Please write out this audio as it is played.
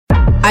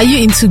Are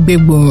you into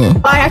Big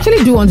Boom? I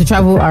actually do want to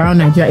travel around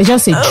Nigeria. It's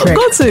just a trek.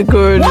 Go to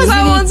Ikorodu.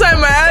 One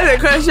time I asked a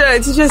question, the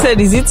teacher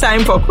said, is it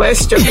time for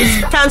questions?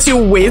 Can't you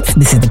wait?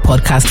 This is the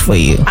podcast for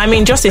you. I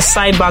mean, just a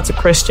sidebar to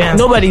Christians.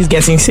 Nobody's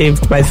getting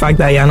saved by the fact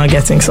that you're not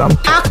getting some.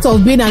 Act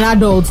of being an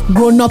adult,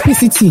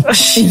 grown-upicity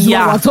is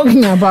what we're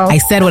talking about. I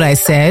said what I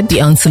said. The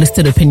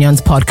Unsolicited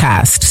Opinions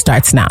podcast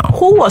starts now.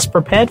 Who was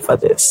prepared for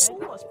this?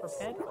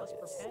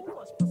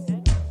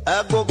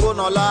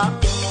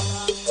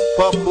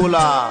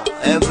 Popular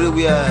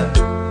everywhere.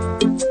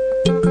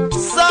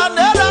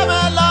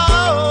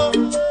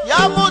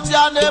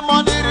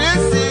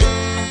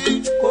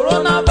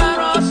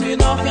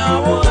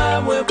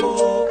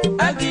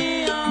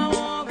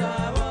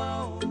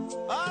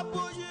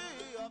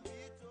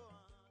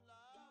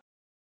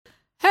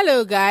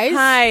 Hello, guys.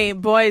 Hi,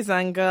 boys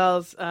and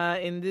girls.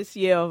 In this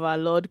year of our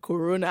Lord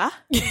Corona,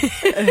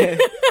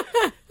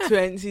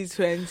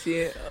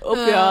 2020. Hope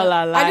you all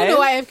are alive. I don't know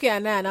why FK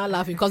and I are now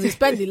laughing because we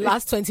spent the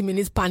last 20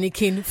 minutes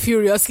panicking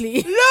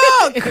furiously.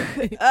 Look!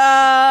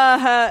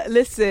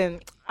 Listen,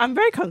 I'm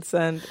very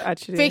concerned,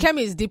 actually.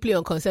 Fakemi is deeply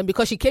unconcerned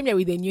because she came here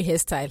with a new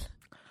hairstyle.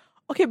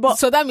 Okay, but...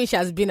 So that means she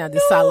has been at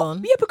the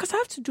salon. Yeah, because I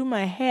have to do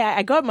my hair.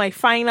 I got my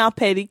final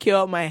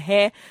pedicure, my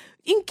hair.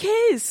 In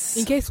case.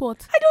 In case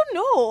what? I don't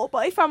know.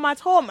 But if I'm at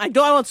home, I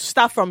don't want to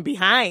start from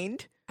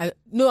behind. I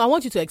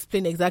want you to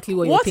explain exactly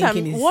what you're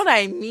thinking is. What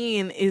I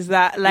mean is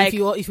that, like...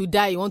 If you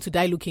die, you want to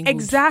die looking good.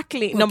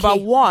 Exactly. Okay. Number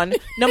one.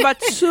 Number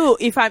two,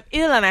 if I'm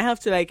ill and I have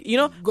to, like, you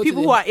know, Go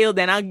people who are ill,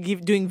 then I'll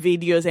doing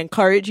videos,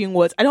 encouraging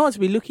words. I don't want to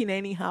be looking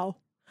anyhow.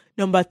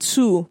 Number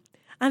two.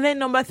 And then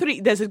number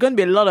three, there's going to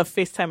be a lot of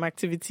FaceTime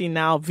activity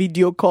now,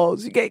 video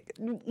calls.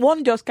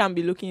 One just can't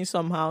be looking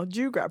somehow.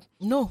 Do you grab?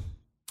 No.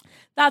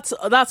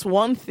 That's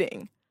one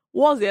thing.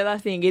 What's the other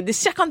thing? The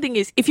second thing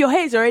is, if your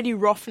hair is already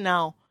rough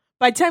now,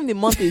 by the time the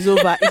month is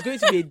over, it's going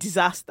to be a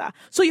disaster.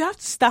 So you have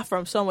to start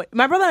from somewhere.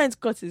 My brother went to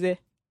cut his hair.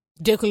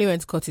 Jake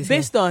went to cut his hair.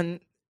 Based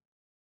on,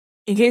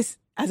 in case,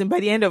 as in by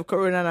the end of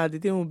Corona now, the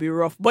thing will be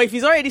rough. But if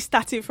he's already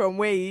starting from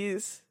where he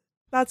is,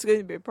 that's going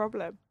to be a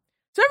problem.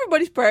 So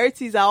everybody's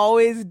priorities are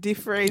always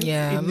different.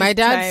 Yeah, my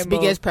dad's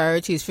biggest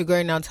priority is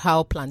figuring out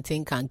how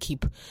plantain can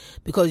keep,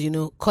 because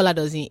Kola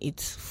doesn't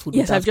eat food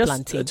without plantain.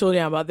 I've just told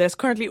you about this.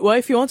 Currently, well,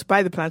 if you want to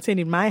buy the plantain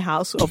in my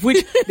house, of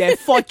which there are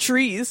 4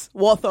 trees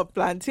worth of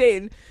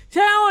plantain, say,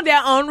 oh,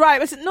 they're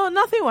unripe. I said, no,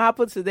 nothing will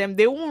happen to them.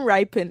 They won't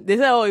ripen. They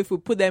say, oh, if we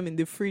put them in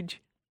the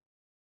fridge.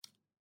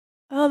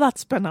 Oh,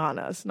 that's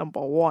bananas,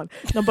 number one.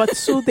 Number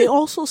two, they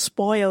also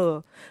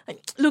spoil.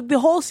 Look, the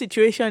whole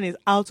situation is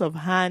out of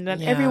hand,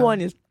 and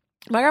everyone is.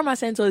 My grandma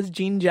sent us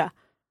ginger.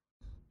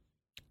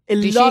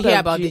 Did she hear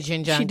about the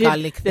ginger and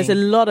garlic thing? There's a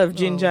lot of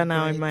ginger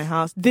now in my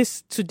house.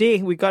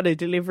 Today, we got a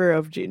delivery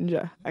of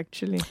ginger,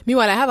 actually.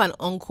 Meanwhile, I have an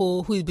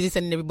uncle who is busy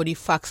sending everybody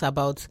facts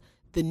about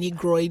the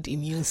Negroid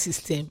immune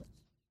system.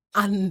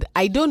 And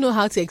I don't know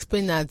how to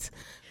explain that.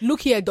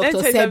 Look here, Dr.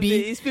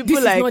 Sebi, this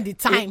is not the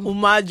time.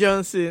 Umar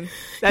Johnson,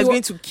 that's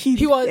going to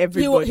kill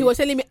everybody. He was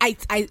telling me,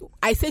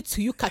 I said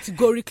to you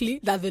categorically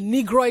that the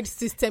Negroid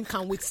system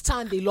can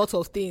withstand a lot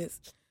of things.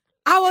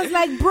 I was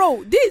like,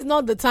 bro, this is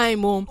not the time,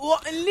 Mom.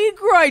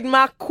 Negroid,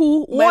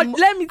 Maku.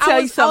 Let me tell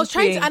you something. I was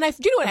trying to, and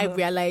do you know what I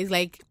realized?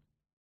 Like,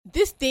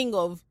 this thing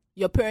of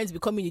your parents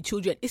becoming your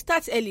children, it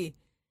starts early.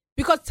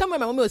 Because somewhere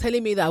my mommy was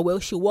telling me that, well,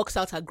 she works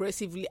out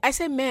aggressively. I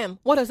said, ma'am,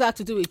 what does that have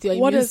to do with your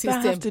immune system? What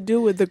does that have to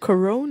do with the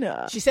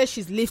corona? She said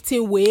she's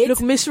lifting weights.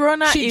 Look, Miss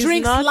Rona she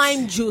drinks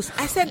lime juice.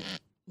 I said,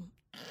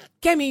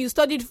 Kemi, you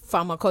studied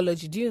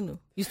pharmacology. Do you know?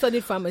 You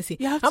studied pharmacy.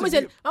 Mama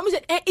said,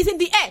 it's in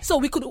the air, so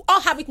we could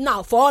all have it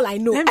now, for all I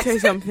know. Let me tell you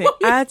something.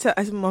 I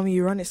said, Mommy,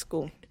 you run a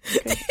school.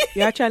 Okay?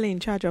 You're actually in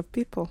charge of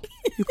people.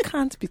 You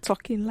can't be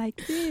talking like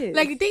this.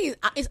 Like, the thing is,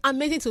 it's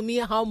amazing to me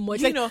how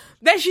much...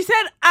 Then she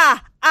said,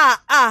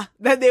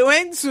 that they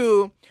went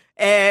to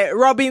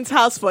Robin's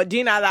house for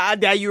dinner.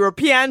 That there are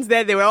Europeans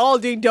there. They were all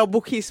doing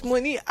double kiss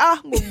money.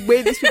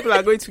 Wait, these people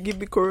are going to give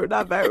me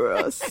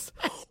coronavirus.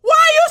 Why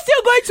are you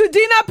still going to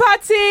dinner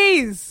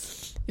parties?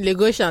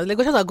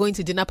 Lagosians are going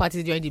to dinner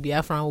parties during the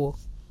Biafran War.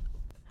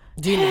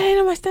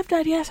 Hey, my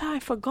stepdad, yes, I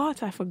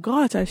forgot. I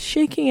was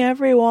shaking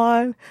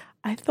everyone.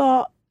 I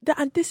thought,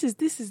 and this is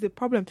the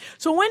problem.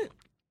 So when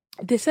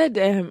they said,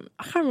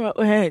 I can't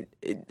remember,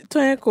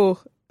 Toyeko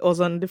was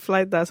on the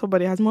flight that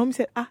somebody has, Mommy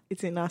said,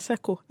 it's in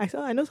Aseko. I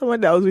said, I know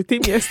someone that was with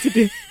him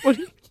yesterday.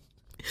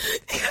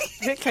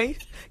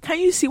 Can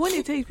you see when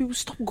they tell people,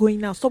 stop going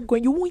now, stop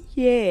going, you won't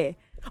hear.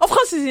 Of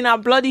course, it's in our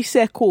bloody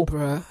circle.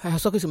 Bruh, I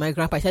was talking to my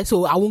grandpa. I said,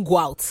 so I won't go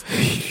out. I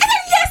said,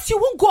 yes, you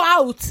won't go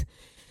out.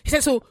 He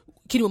said, so,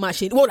 Kiddo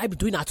Machine, what would I be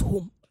doing at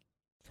home?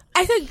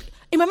 I said,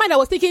 in my mind, I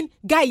was thinking,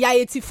 guy, you're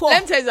 84.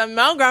 Let me tell you something.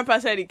 My own grandpa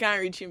said he can't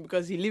reach him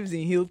because he lives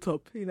in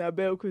Hilltop in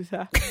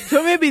Abeokuta.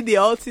 So maybe the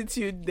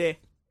altitude there.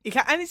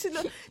 And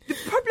the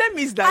problem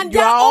is that and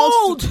you're all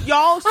old. You're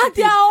all stupid. And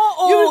they're all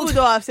old. You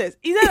people don't have sense.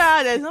 He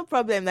said, there's no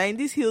problem. Now in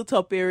this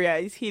hilltop area,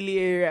 it's hilly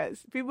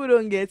areas. People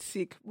don't get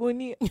sick.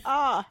 Bonnie,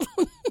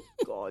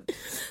 God.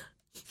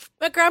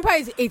 My grandpa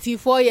is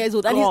 84 years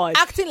old and God. he's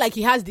acting like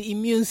he has the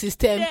immune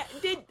system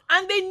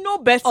And they know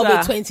better. of a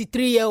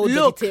 23-year-old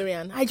Look.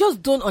 vegetarian. I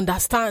just don't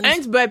understand.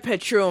 And to buy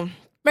petrol.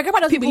 My grandpa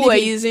doesn't People were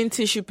believe using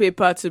tissue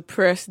paper to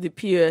press the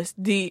POS.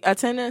 The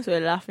attendants were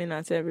laughing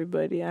at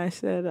everybody. I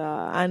said,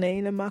 "Anna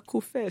in a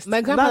Maku first."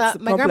 My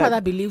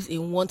grandfather believes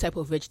in one type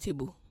of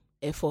vegetable,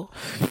 Efo.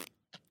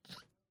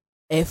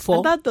 And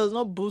that does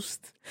not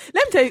boost.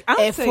 Let me tell you,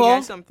 I'm tell you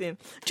guys something.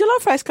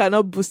 Jollof rice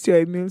cannot boost your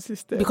immune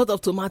system. Because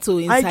of tomato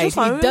inside.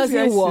 It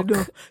doesn't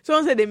work.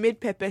 Someone said they made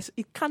peppers.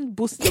 It can't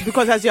boost it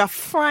because as you are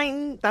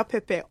frying that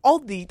pepper, all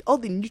the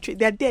nutrients,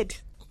 they're dead.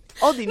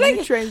 All the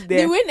nutrients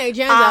there the way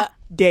Nigerians are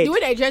dead. The way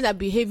Nigerians are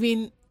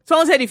behaving.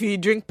 Someone said if you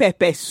drink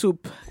pepper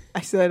soup,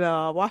 I said,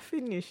 we're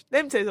finished.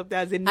 Let me tell you something.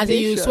 As in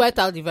you sweat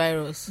out the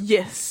virus.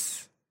 Yes.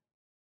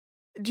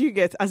 Do you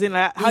get, as in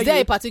like is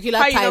there a particular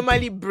how type? You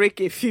normally break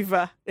a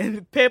fever and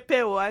the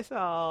pepper was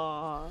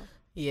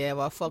yeah,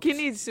 well, fuck.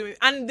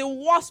 And the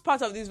worst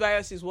part of this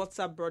virus is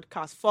WhatsApp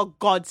broadcast. For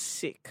God's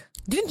sake,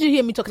 didn't you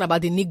hear me talking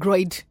about the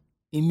Negroid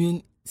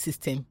immune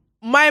system?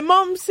 My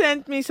mom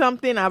sent me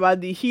something about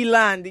the healer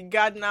and the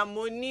gardener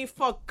money.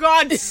 For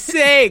God's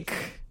sake,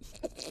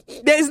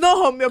 there's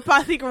no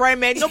homeopathic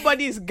remedy.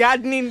 Nobody is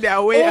gardening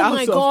their way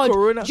out of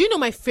corona. Do you know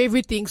my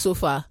favorite thing so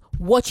far?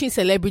 Watching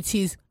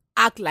celebrities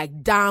act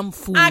like damn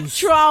fools.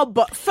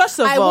 But first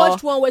of all, I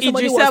watched one where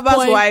somebody Idris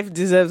Elba's wife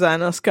deserves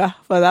an Oscar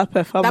for that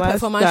performance. That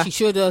performance she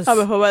showed us. That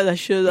performance that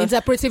showed us.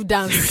 Interpretive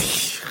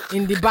dance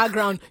in the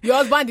background. Your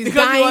husband is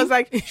because dying. It was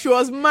like she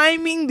was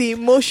miming the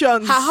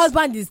emotions. Her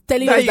husband is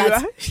telling us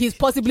that he's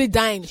possibly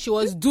dying. She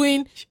was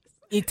doing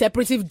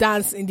interpretive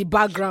dance in the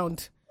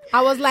background.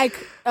 I was like,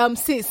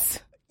 sis,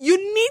 you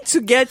need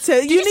to get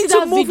you need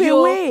to move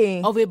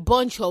away. Of a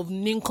bunch of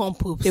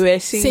nincompoops. They were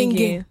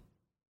singing.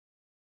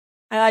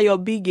 Your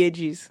big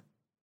ages.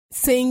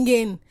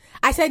 Singing.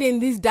 I said in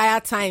these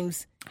dire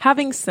times.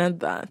 Having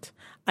said that,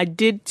 I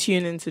did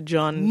tune into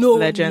John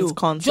Legend's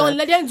concert. John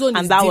Legend's own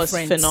and is that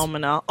different. was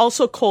phenomenal.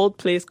 Also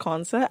Coldplay's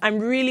concert. I'm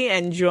really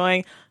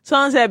enjoying.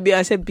 Someone said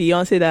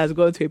Beyonce that has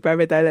gone to a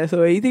private island.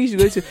 So you think she's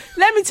going to...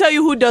 Let me tell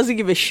you who doesn't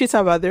give a shit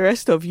about the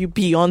rest of you,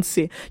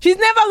 Beyonce. She's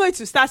never going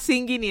to start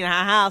singing in her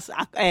house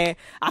a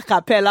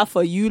cappella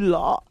for you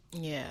lot.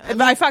 Yeah. In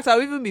fact,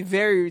 I'll even be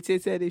very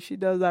irritated if she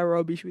does that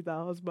rubbish with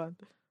her husband.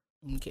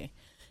 Okay.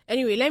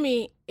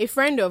 Anyway, a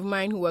friend of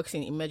mine who works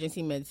in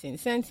emergency medicine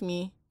sent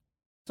me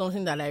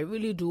something that I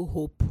really do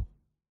hope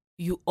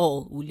you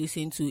all will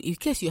listen to in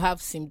case you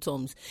have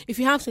symptoms. If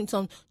you have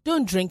symptoms,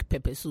 don't drink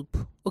pepper soup.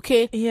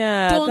 Okay?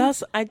 Yeah,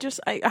 I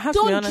have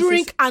to be honest. Don't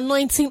drink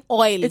anointing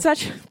oil. It's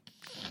actually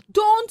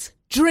don't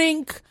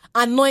drink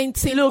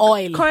anointing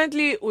oil.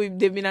 Currently,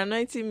 they've been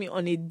anointing me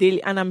on a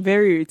daily, and I'm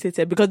very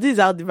irritated because this is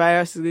how the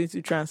virus is going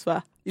to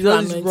transfer. It's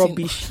all this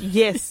rubbish.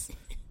 Yes.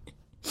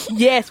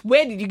 Yes,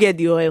 where did you get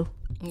the oil?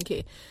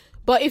 Okay.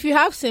 But if you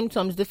have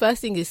symptoms, the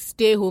first thing is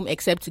stay home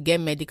except to get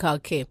medical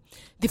care.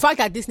 The fact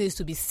that this needs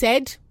to be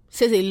said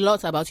says a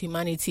lot about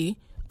humanity,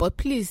 but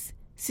please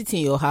sit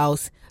in your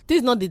house. This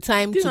is not the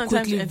time to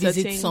quickly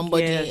visit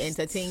somebody,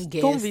 entertain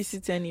guests. Don't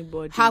visit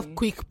anybody. Have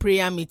quick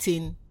prayer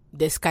meeting.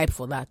 There's Skype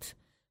for that.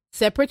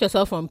 Separate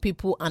yourself from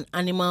people and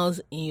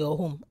animals in your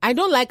home. I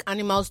don't like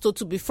animals, so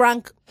to be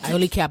frank, I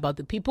only care about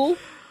the people.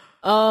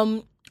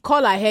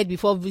 Call ahead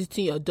before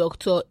visiting your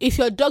doctor. If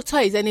your doctor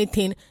is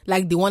anything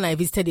like the one I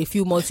visited a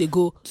few months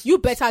ago, you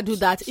better do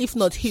that. If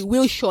not, he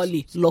will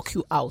surely lock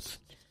you out.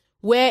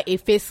 Wear a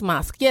face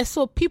mask. Yes,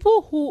 so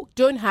people who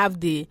don't have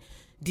the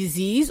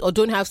disease or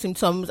don't have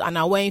symptoms and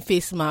are wearing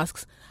face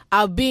masks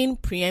are being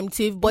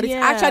preemptive, but it's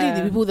actually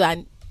the people that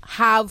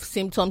have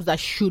symptoms that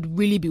should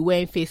really be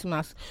wearing face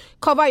masks.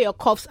 Cover your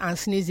coughs and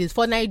sneezes.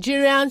 For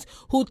Nigerians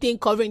who think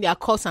covering their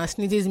coughs and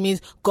sneezes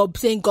means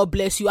saying God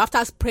bless you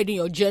after spreading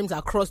your germs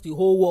across the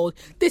whole world,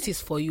 this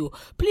is for you.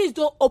 Please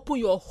don't open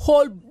your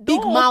whole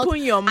big mouth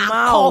and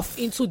cough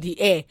into the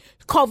air.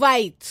 Cover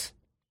it.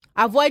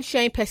 Avoid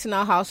sharing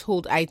personal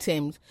household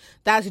items.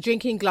 That's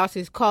drinking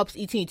glasses, cups,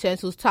 eating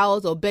utensils,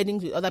 towels, or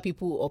beddings with other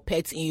people or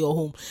pets in your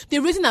home. The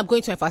reason I'm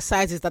going to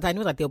emphasize is that I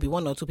know that there'll be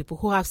one or two people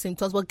who have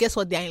symptoms, but guess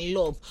what? They're in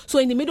love. So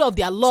in the middle of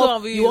their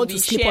love, you want to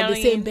sleep on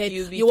the same bed.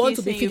 You want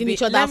to be feeding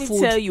each other food. Let me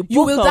tell you,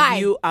 you will die.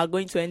 You are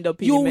going to end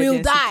up in emergency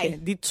will die. Care.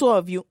 The two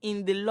of you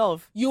in the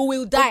love. You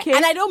will die. Okay?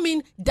 And I don't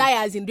mean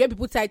die as in where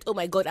people type, oh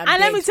my God, I'm dead.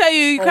 And let me tell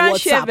you, you can't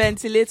share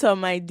ventilator,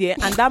 my dear.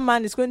 And that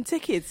man is going to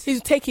take it. He'll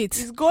take it.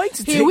 He's going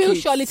to take it. He will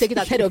surely take it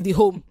at head of the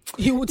home.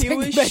 He will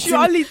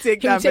surely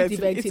take that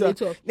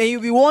ventilator. Then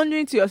you'll be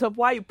wondering to yourself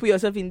why you put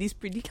yourself in this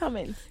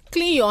predicament.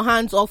 Clean your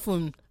hands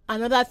often.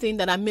 Another thing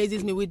that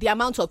amazes me, with the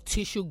amount of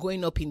tissue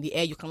going up in the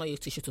air, you cannot use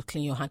tissue to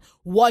clean your hand.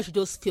 Wash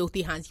those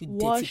filthy hands, you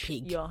dirty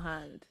pig. Wash your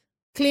hand.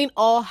 Clean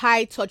all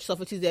high-touch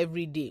surfaces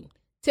every day.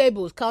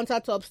 Tables,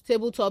 countertops,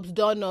 tabletops,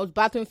 doorknobs,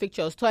 bathroom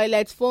fixtures,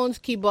 toilets, phones,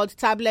 keyboards,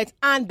 tablets,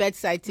 and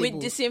bedside tables.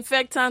 With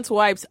disinfectant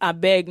wipes, I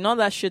beg. Not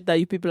that shit that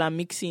you people are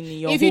mixing in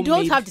your If you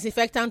don't have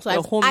disinfectant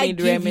wipes, I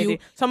give remedy. You...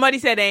 Somebody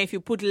said that if you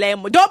put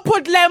lemon, don't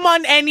put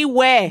lemon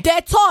anywhere.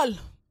 Dettol.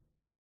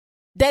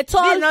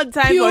 Dettol, This is not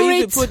time for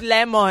you to put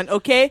lemon,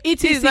 okay?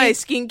 This is not a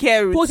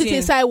skincare routine. Put it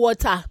inside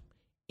water.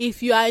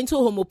 If you are into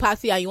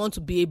homeopathy and you want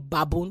to be a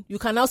baboon, you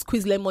can now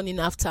squeeze lemon in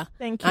after.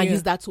 Thank you. And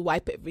use that to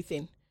wipe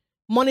everything.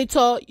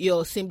 Monitor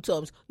your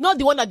symptoms. Not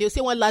the one that they'll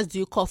say, when last do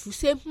you cough? You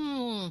say,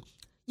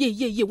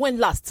 yeah, when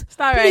last?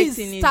 Start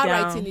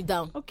writing it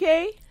down.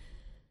 Okay.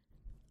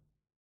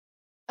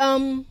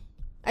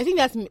 I think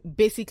that's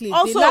basically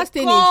also the last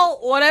thing. Call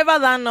whatever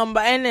that number,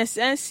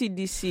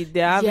 NCDC,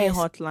 they're having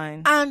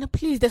hotline. And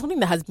please, there's something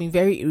that has been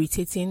very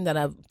irritating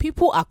that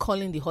people are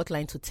calling the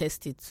hotline to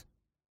test it.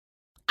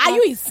 Are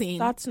you insane?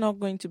 That's not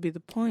going to be the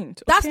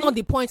point. That's not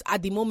the point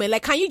at the moment.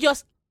 Like, can you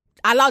just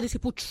allow these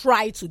people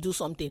try to do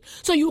something?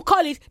 So you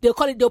call it,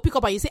 they'll pick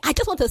up and you say, I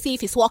just want to see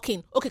if it's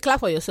working. Okay,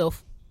 clap for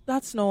yourself.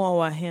 That's not what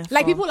we're here for.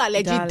 Like, people are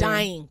legit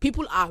dying.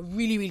 People are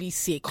really, really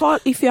sick.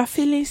 If you're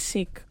feeling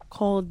sick,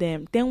 call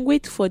them. Then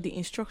wait for the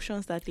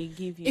instructions that they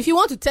give you. If you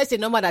want to test a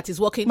number that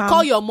is working,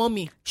 call your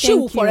mommy. She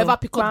will forever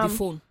pick up the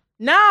phone.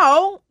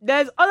 Now,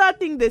 there's other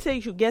things they say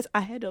you should get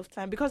ahead of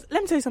time. Because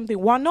let me tell you something.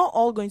 We're not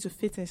all going to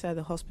fit inside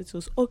the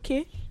hospitals,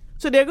 okay?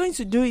 So they're going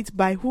to do it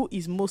by who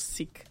is most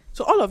sick.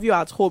 So all of you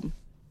are at home.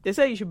 They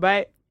say you should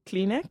buy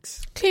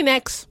Kleenex,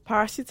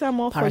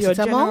 paracetamol for your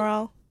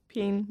general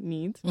pain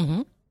needs.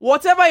 Mm-hmm.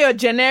 Whatever your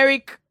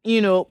generic,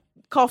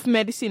 cough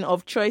medicine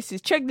of choice is,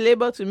 check the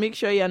label to make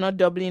sure you're not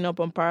doubling up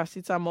on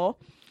paracetamol.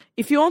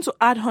 If you want to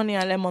add honey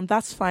and lemon,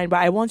 that's fine. But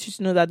I want you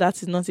to know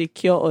that is not a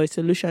cure or a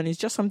solution. It's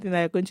just something that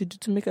you're going to do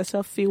to make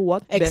yourself feel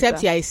Except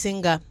better. You're a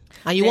singer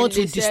and you want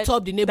to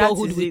disturb the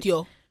neighborhood with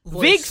your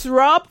voice. Vicks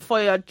rub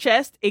for your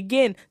chest.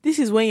 Again, this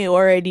is when you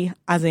already,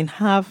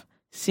 have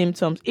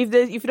symptoms. If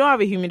you don't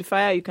have a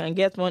humidifier, you can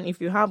get one. If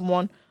you have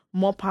one,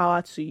 more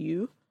power to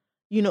you.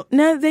 Now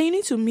then you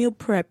need to meal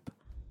prep.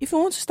 If you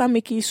want to start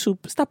making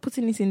soup, start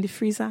putting it in the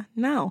freezer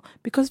now.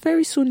 Because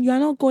very soon you are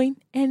not going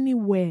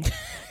anywhere.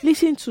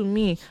 Listen to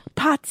me.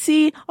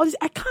 Party. All this.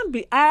 I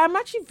am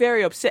actually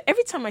very upset.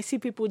 Every time I see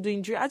people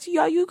doing drinks,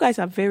 you guys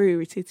are very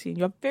irritating.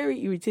 You're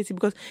very irritating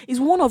because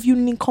it's one of you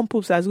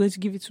nincompoops that's going to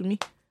give it to me.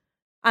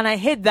 And I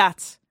hate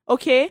that.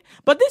 Okay?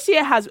 But this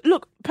year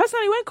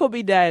personally, when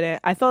Kobe died,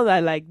 I thought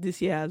that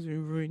this year has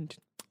been ruined.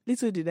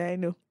 Little did I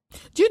know.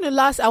 Do you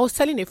know I was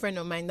telling a friend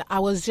of mine that I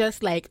was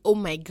just like, oh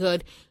my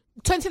God.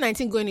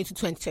 2019 going into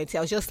 2020,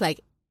 I was just like,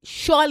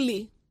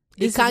 surely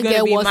it can't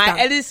get worse.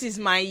 This is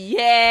my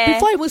year.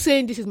 Before even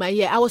saying this is my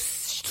year, I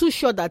was too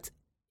sure that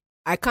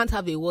I can't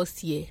have a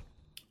worse year.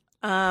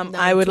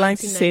 I would like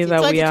to say that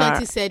we are.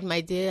 2020 said,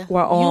 my dear,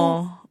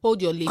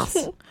 hold your lips.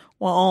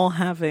 We're all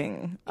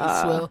having.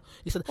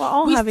 We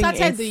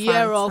started the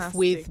year off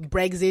with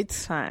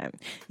Brexit. Time.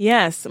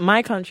 Yes,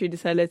 my country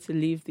decided to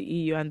leave the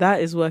EU, and that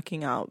is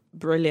working out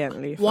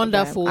brilliantly.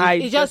 Wonderful.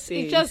 It's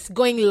just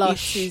going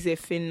lush. It is a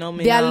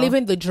phenomenal. They are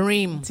living the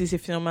dream. It is a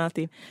phenomenal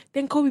thing.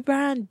 Then Kobe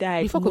Bryant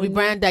died. Before Kobe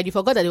Bryant died, you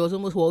forgot that it was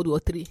almost World War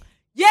III.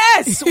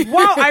 Yes!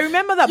 Wow, I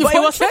remember that. But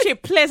it was such a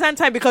pleasant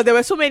time because there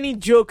were so many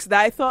jokes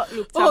that I thought,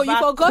 look,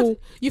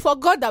 you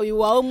forgot that we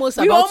were almost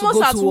to go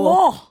to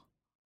war.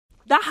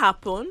 That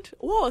happened.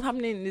 What was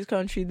happening in this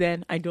country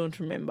then? I don't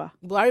remember.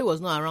 Buhari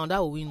was not around. That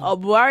will we know.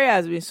 Buhari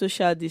has been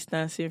social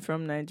distancing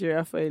from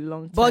Nigeria for a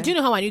long time. But do you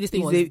know how I knew this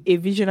thing was? A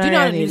visionary. Do you know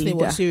how I knew this thing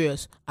was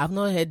serious? I've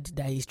not heard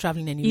that he's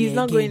traveling anywhere. He's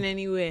not going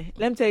anywhere.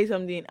 Let me tell you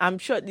something. I'm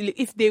sure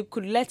if they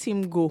could let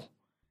him go,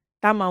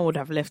 that man would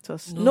have left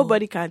us. No.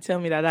 Nobody can tell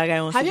me that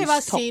guy wants to be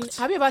stopped.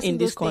 Have you ever seen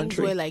those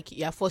country? Things where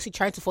you're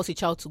trying to force a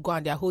child to go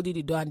and they're holding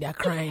the door and they're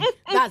crying?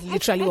 That's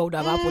literally what would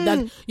have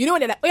happened. You know when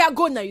they're like, oh yeah,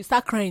 go now, you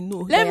start crying. No,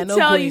 let me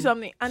tell you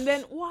something. And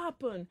then what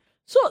happened?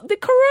 So the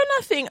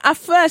corona thing, at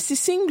first it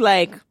seemed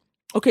like,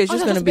 okay, it's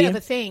just going to be a bit of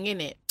a thing,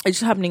 innit? It's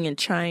just happening in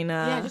China.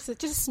 Yeah,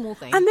 just a small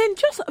thing. And then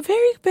just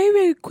very, very,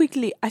 very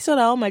quickly, I saw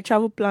that all my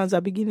travel plans are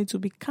beginning to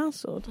be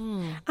cancelled.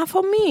 And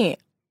for me,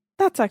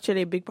 that's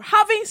actually a big problem.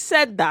 Having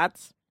said that,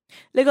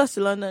 Lagos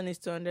to London is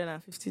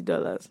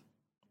 $250.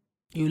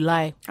 You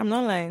lie. I'm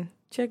not lying.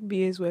 Check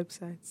BA's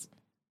websites.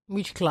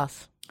 Which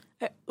class?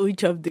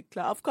 Which of the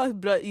class? Of course,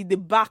 the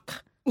back.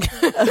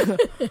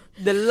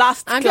 The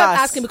last class. I'm just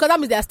asking because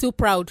that means they're still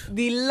proud.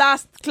 The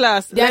last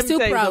class. They're still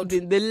proud.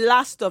 The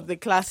last of the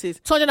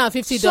classes.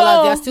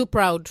 $250, they're still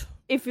proud.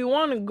 If you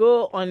want to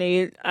go on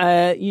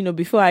a,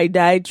 before I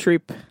die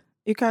trip,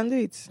 you can do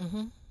it.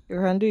 Mm-hmm. You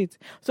can do it.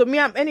 So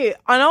anyway,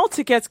 and all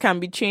tickets can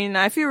be changed.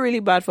 I feel really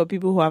bad for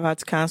people who have had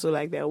to cancel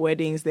their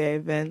weddings, their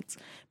events.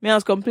 I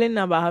was complaining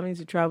about having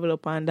to travel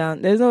up and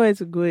down. There's nowhere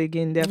to go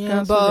again. They've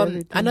canceled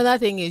everything. Another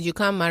thing is you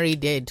can't marry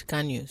dead,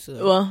 can you?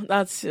 So well,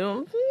 that's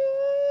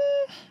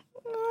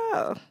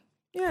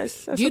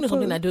yes. Do you know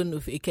something I don't know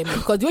if it came in?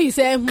 Because when you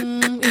say,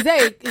 is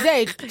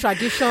there a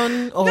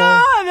tradition or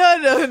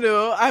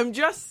No. I'm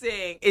just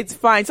saying it's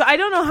fine. So I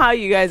don't know how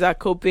you guys are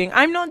coping.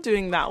 I'm not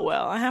doing that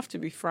well. I have to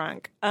be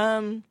frank.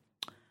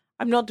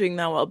 I'm not doing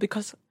that well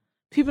because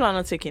people are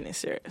not taking it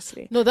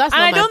seriously. No, that's not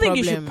my problem. And I don't think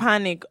you should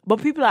panic, but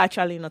people are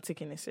actually not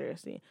taking it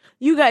seriously.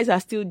 You guys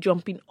are still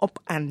jumping up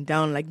and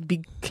down like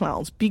big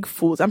clowns, big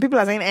fools. And people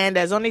are saying,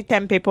 there's only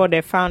 10 people they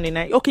found in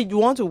it. Okay, you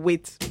want to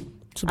wait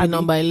to be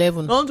number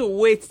 11. Don't want to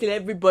wait till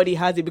everybody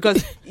has it,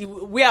 because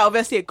we are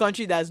obviously a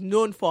country that's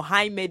known for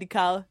high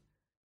medical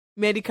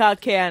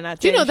care and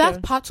attention. Do you know that's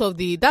part of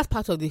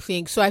the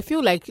thing? So I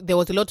feel like there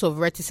was a lot of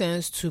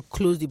reticence to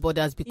close the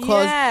borders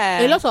because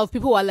a lot of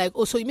people were like,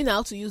 "Oh, so you mean I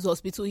have to use the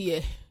hospital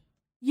here?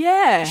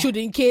 Yeah, should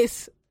in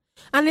case."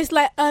 And it's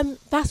like,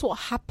 that's what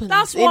happens.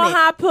 That's what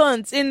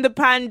happens in the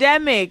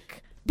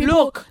pandemic.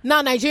 Look,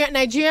 now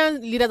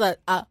Nigerian leaders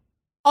are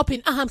up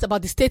in arms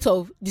about the state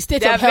of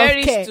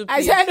healthcare.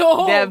 I said,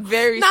 "Oh, they're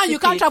very now stupid. You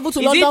can't travel to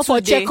London for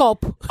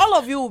checkup." All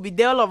of you will be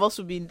there. All of us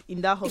will be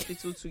in that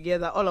hospital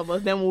together. All of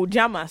us. Then we'll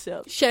jam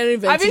ourselves. Sharing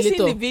ventilator. Have you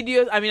seen the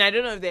videos? I mean, I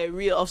don't know if they're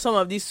real, of some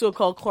of these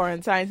so-called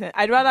quarantines.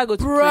 I'd rather go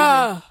to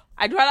prison.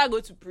 I'd rather go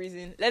to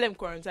prison. Let them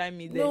quarantine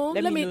me there. No,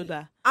 let me know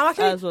that.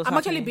 I'm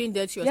actually being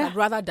there too. I'd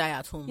rather die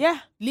at home. Yeah.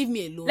 Leave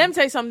me alone. Let me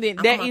tell you something.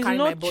 There is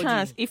no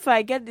chance. If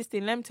I get this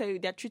thing, let me tell you,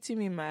 they're treating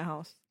me in my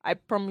house. I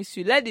promise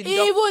you.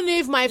 Even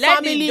if my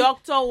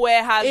doctor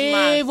wear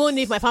hazmat. Even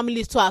if my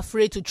family is too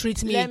afraid to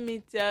treat me. Let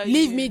me tell you.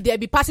 Leave me there.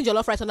 Be passing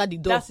jollof rice under the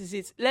door. That is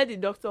it. Let the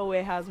doctor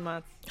wear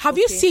hazmat. Have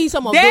you seen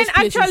some of those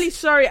places? Actually,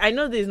 sorry, I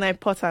know this is not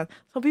important.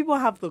 Some people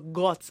have the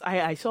guts.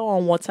 I saw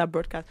on WhatsApp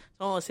broadcast,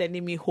 someone was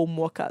sending me home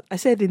workout. I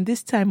said, in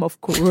this time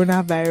of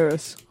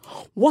coronavirus,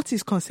 what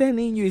is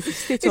concerning you is the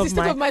state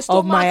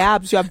of my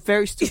abs. You are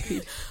very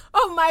stupid.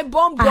 Of my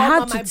bum. I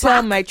had to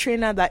tell my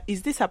trainer that,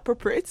 is this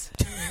appropriate?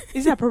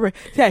 Is it appropriate?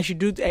 Say I should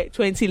do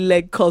 20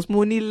 leg curls,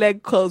 money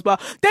leg curls,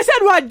 but they said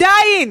we're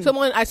dying.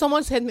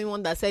 Someone sent me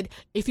one that said,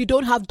 if you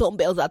don't have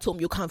dumbbells at home,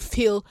 you can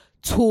fill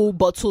 2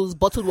 bottled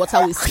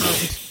water with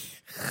sand.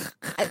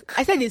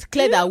 I said it's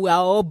clear that we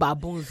are all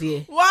baboons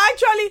here. Well,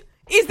 actually,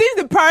 is this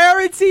the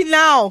priority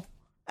now?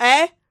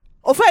 If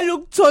I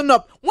look turn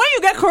up, when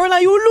you get corona,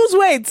 you will lose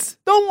weight.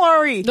 Don't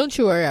worry. Don't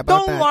you worry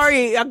about that. Don't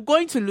worry. You're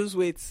going to lose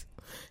weight.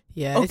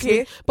 Yeah.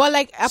 Okay. But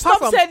like,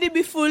 stop sending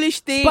me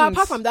foolish things. But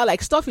apart from that,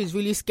 like, stuff is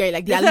really scary.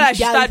 Like, I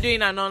should start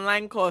doing an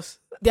online course.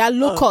 There are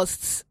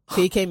locusts.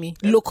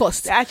 Low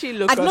cost. They're actually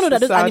locusts. I don't know that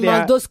those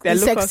animals, those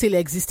insects still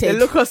existed. The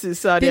locusts in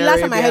Saudi Arabia. The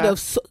last time I heard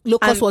of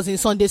locusts was in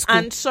Sunday school.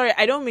 And sorry,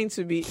 I don't mean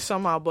to be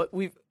somehow, but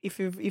if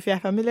you're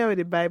familiar with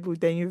the Bible,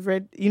 then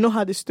you know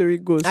how the story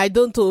goes. I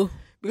don't know.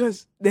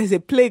 Because there's a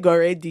plague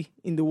already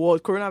in the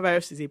world.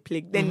 Coronavirus is a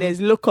plague. Then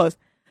there's locusts.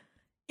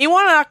 In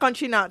one other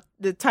country now,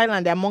 the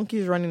Thailand, there are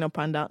monkeys running up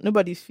and down.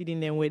 Nobody's feeding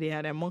them where they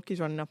are. There are monkeys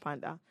running up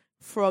and down.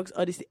 Frogs,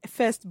 or this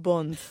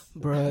firstborns.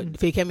 Bro,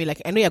 Fake me,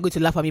 like, I know you're going to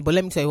laugh at me, but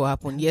let me tell you what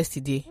happened.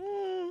 Yesterday,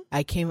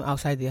 I came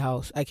outside the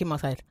house.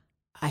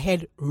 I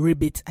heard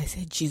ribbit. I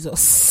said,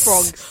 Jesus.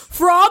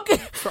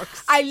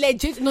 Frogs. I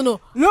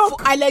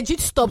legit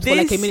stopped for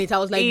like a minute. I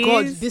was like,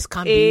 God, this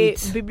can't be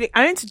it.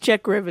 I went to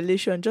check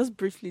Revelation just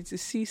briefly to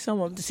see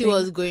some of the see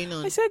what's going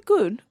on. I said,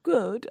 good.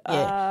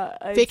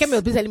 Yeah. Fake me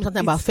was telling me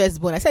something about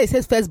firstborn. I said, it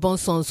says firstborn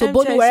son. So,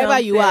 Bonnie, wherever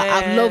you are,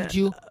 I've loved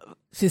you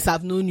since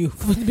I've known you.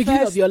 From the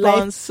beginning of your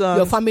life, son.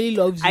 Your family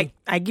loves you.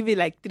 I give it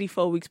like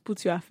 3-4 weeks.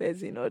 Put your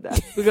affairs in order.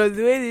 Because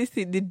the way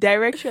the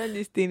direction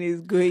this thing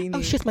is going.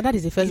 Oh, shit, my dad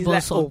is a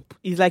firstborn son.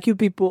 It's like you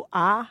people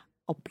are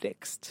up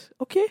next.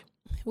 Okay?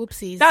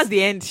 Whoopsies. That's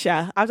the end,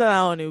 Sha. After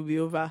that one, it will be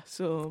over.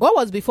 So what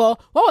was before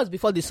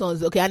the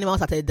sons? Okay, animals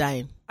started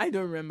dying. I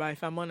don't remember.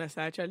 If I'm honest,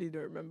 I actually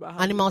don't remember how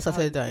animals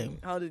started dying.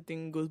 How the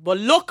thing goes. But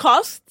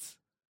locusts,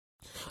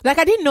 like,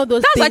 I didn't know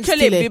those. That's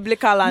actually a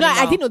biblical animal.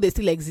 No, I didn't know they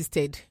still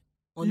existed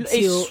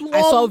until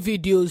I saw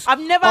videos. I've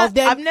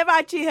never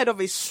actually heard of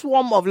a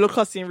swarm of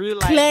locusts in real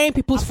life. Clearing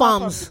people's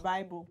farms. The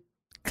Bible.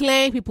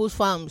 Clearing people's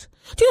farms.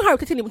 Do you know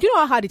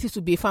how hard it is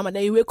to be a farmer? And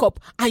then you wake up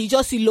and you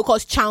just see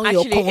locusts chowing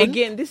your corn.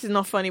 Again, this is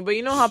not funny, but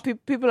you know how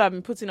people have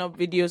been putting up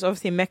videos.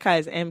 Obviously, Mecca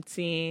is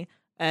empty.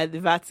 The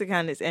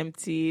Vatican is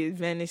empty.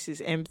 Venice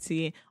is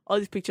empty. All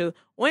these pictures.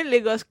 When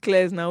Lagos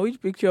clears now, which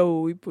picture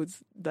will we put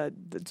that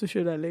to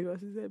show that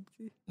Lagos is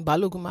empty?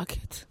 Balogun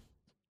Market.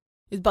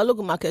 It's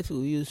Balogun Market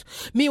we'll use.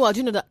 Meanwhile, do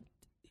you know that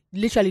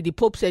literally the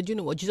Pope said, you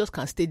know what, Jesus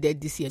can stay dead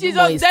this year.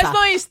 Jesus, there's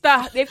no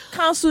Easter. They've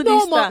cancelled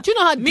Easter. Do you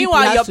know how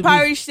meanwhile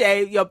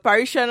your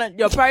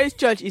parish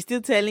church is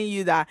still telling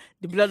you that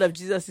the blood of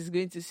Jesus is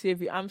going to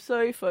save you. I'm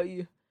sorry for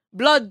you.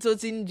 Blood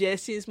doesn't ingest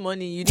since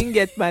morning. You didn't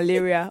get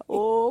malaria.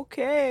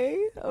 Okay.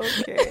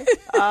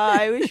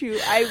 I wish you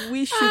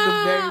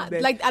the very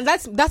best. Like, and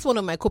that's one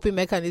of my coping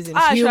mechanisms.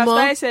 I should have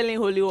started selling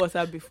holy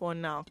water before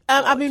now.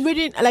 I've been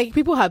reading, like,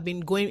 people have been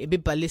going a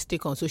bit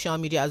ballistic on social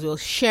media as well,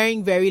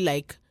 sharing very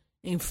like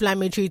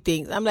inflammatory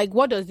things. I'm like,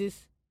 what does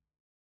this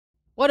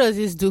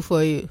do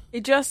for you?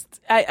 It just,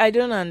 I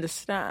don't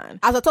understand.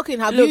 As I'm talking,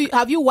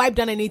 have you wiped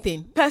down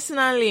anything?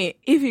 Personally,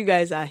 if you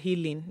guys are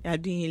healing, you're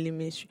doing healing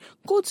ministry,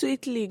 go to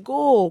Italy,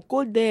 go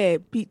there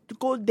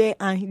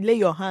and lay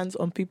your hands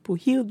on people,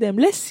 heal them.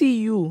 Let's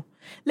see you.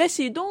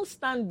 Don't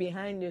stand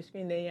behind your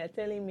screen and you're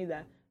telling me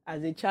that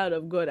as a child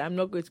of God, I'm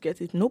not going to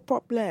get it. No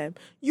problem.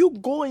 You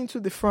go into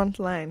the front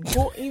line.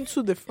 Lord, lay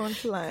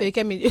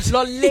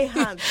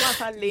hands.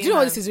 Do you know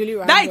what this is really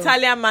random? That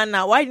Italian man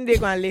now, why didn't they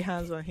go and lay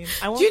hands on him?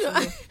 Do you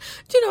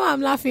know why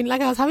I'm laughing?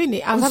 Like, I was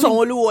having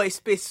someone who wore a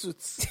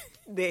spacesuit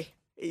there.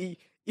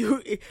 You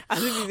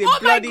as if he's a Oh my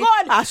bloody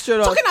God!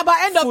 astronaut. Talking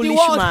about end of the foolish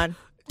world. man.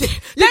 The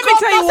Let me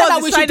tell you governor said that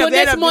what we the should sign of the end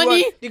donate of the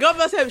money. world. The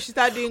governor said we should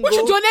start doing We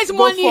should donate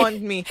money.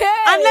 GoFundMe.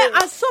 Hey.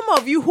 And some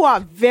of you who are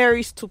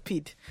very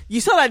stupid,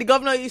 you saw that the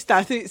governor used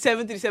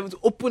 737 to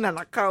open an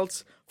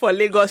account for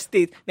Lagos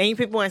State. Then you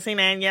people were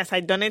saying, yes, I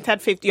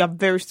donated 50. You are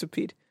very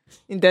stupid.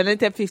 You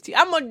donated 50.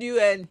 How much do you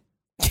earn?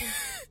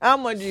 How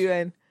much do you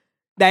earn?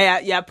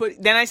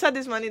 Then I saw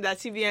this money that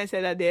CBN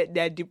said that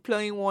they're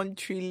deploying 1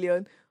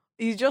 trillion.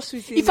 It's just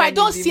If I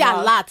don't see a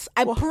lot,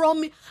 I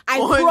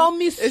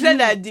promise. They said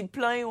they're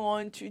deploying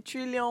 1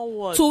 trillion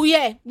what? So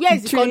where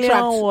is the Trillion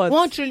contract? what?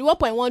 1 trillion,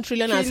 1.1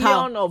 trillion as how?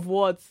 Trillion of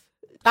what?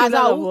 As Trillion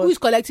how? of what? Who's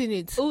collecting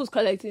it? Who's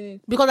collecting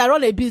it? Because I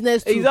run a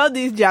business too. It's all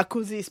this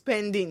jacuzzi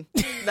spending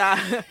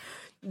that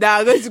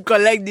are going to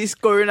collect this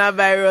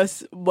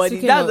coronavirus body.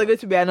 Speaking That's of- going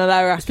to be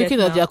another racket.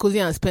 Speaking of now.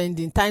 jacuzzi and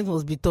spending, times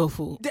must be tough.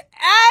 Oh.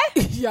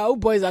 Eh? Yahoo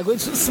boys are going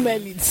to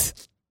smell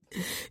it.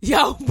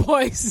 Yahoo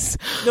boys.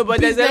 No, but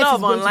there's a Business lot is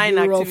of going to online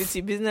be rough.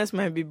 activity. Business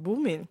might be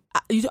booming.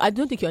 I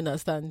don't think you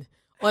understand.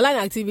 Online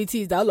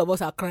activities that all of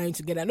us are crying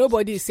together.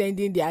 Nobody is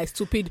sending their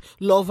stupid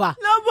lover.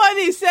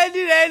 Nobody is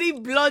sending any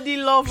bloody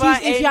lover Please,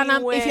 if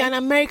anywhere. you're an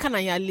American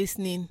and you're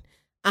listening,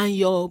 and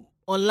your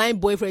online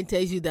boyfriend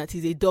tells you that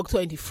he's a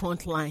doctor in the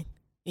front line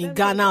in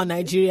Ghana or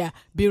Nigeria,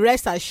 be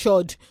rest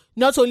assured.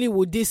 Not only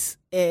would this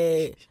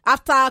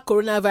after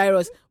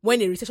coronavirus,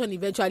 when a recession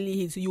eventually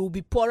hits, you will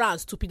be poorer and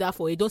stupider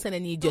for it. Don't send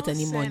any idiot Don't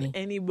any send money.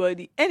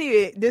 Anybody.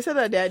 Anyway, they said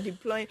that they are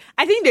deploying.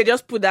 I think they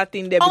just put that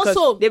thing there because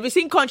Also- they've been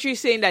seeing countries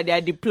saying that they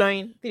are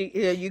deploying.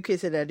 The UK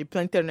said they're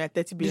deploying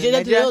 330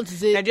 billion. They don't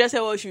say- Nigeria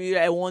said, "Well, should be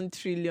like 1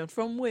 trillion."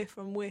 From where?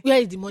 From where?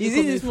 Where is the money Is it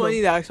coming this from?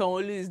 money that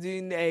someone is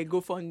doing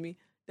GoFundMe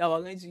that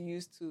we're going to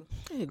use to?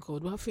 Hey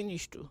God, we're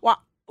finished too. What?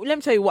 Let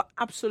me tell you what.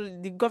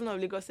 Absolutely, the governor of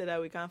Lagos said that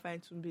we can't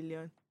find 2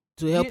 billion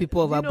To help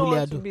people of Do you know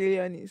what 2 Abuleado.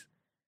 billion is?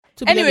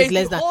 2 billion Anyway, is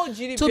less the than whole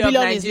GDP 2 of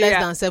billion is Nigeria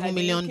less than $7 that the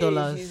million UK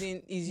dollars.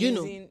 is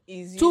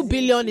using 2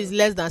 billion is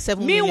less than $7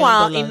 million.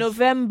 Meanwhile, in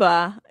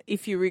November,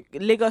 if you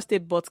Lagos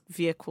State bought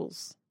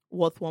vehicles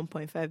worth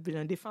 1.5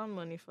 billion, they found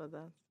money for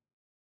that.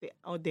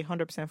 They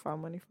 100%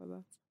 found money for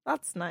that.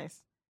 That's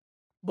nice.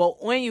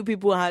 But when you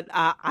people are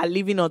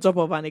living on top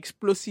of an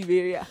explosive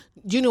area,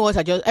 Do you know what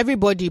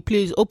everybody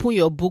please open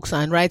your books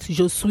and write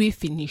Je suis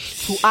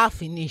finish. Tu as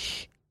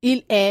finish.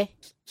 Il est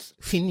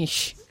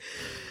finish.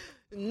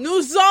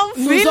 nous sommes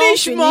Nous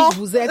finish sommes more. finish.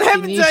 Vous êtes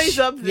Let me tell you finish.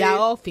 something. You are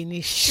all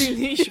finish.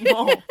 Finish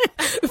more.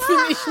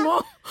 Finish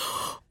more.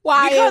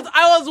 Why? Because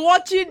I was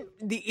watching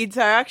the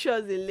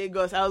interactions in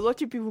Lagos. I was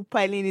watching people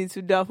piling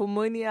into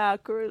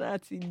Dafomonia, Corona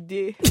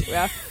today. We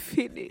are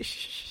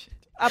finished.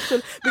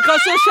 Absolutely.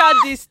 Because social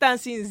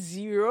distancing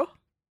 0.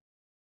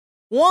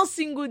 One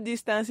single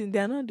distancing,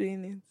 they're not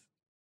doing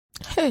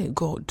it. Hey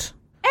God.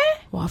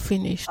 We're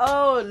finished.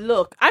 Oh,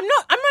 look. I'm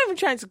not even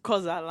trying to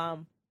cause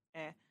alarm.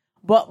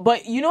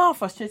 But you know how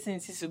frustrating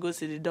it is to go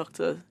to the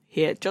doctor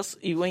here,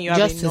 just when you have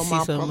Just a to see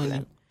normal someone.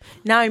 problem.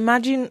 Now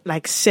imagine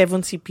like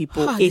 70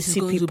 people, This is 80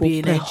 going to people be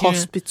a per Nigerian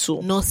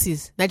hospital.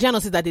 Nigerian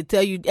nurses that they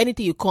tell you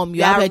anything you come, you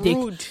They have are headache.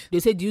 rude. They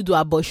say, do you do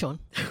abortion?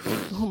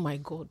 Oh my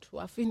God.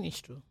 We're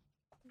finished too.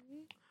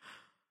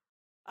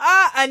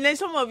 And then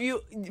some of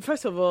you,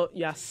 first of all,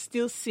 you are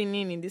still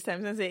sinning in this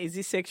time. Say, is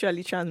this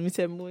sexually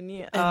transmitted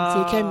money?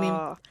 So came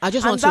in. I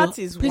just and want that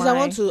to is please.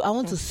 why- I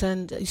want to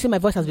send. You see, my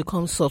voice has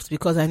become soft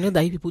because I know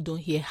that you people don't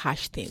hear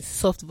harsh things.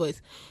 Soft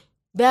voice.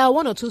 There are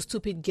 1 or 2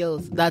 stupid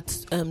girls that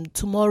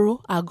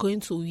tomorrow are going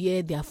to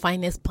wear their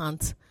finest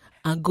pants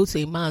and go to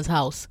a man's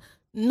house.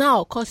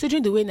 Now,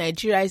 considering the way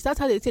Nigeria is, that's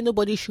how they say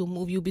nobody should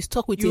move. You'll be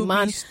stuck with a You'll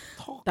man be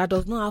stuck. that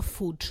does not have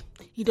food.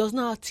 He does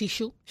not have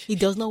tissue. He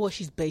does not wash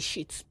his bed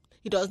sheets.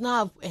 He does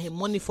not have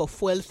money for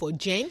fuel for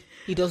Jane.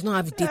 He does not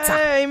have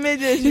data.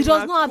 He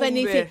does not have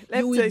anything.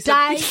 You will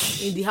die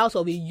in the house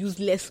of a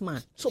useless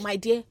man. So, my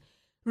dear,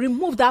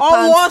 remove that Or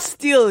pants. worse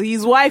still,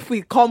 his wife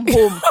will come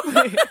home.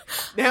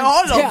 Then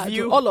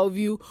all of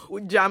you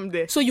will jam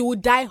there. So you will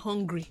die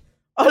hungry.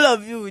 All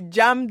of you will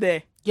jam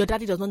there. Your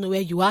daddy does not know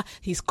where you are.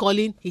 He's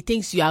calling. He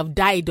thinks you have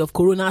died of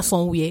corona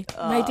somewhere.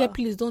 My dear,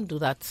 please don't do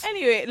that.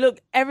 Anyway,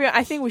 look, everyone.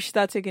 I think we should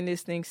start taking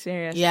this thing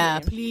seriously. Yeah,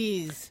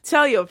 please.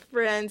 Tell your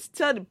friends,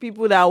 tell the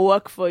people that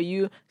work for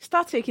you,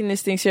 start taking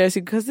this thing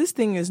seriously because this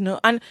thing is no.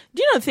 And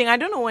do you know the thing? I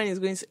don't know when it's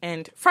going to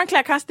end. Frankly,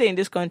 I can't stay in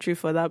this country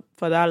for that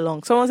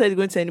long. Someone said it's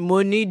going to end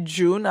money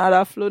June. I'd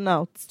have flown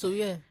out. So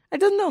yeah, I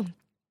don't know.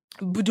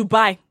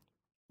 Dubai.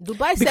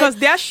 Dubai Because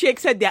said their sheikh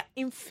said they're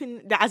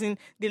infinite. As in,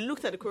 they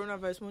looked at the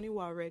coronavirus money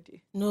were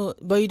ready. no,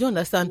 but you don't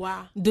understand.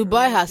 Wow.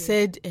 Dubai has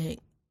said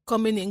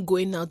coming in,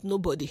 going out,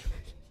 nobody.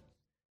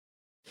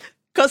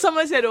 Because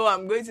someone said, "Oh,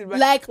 I'm going to Dubai."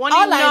 Like, all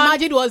I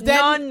imagined was them-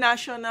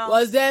 non-national.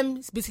 Was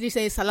them basically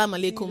saying salam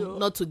alaikum? Yo.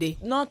 Not today.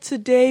 Not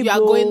today. You are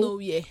bro. going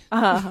nowhere.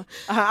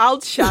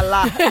 Out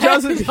shala.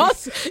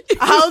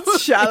 Out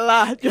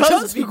shala.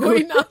 Just be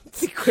going out.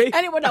 Be going.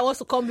 Anyone that wants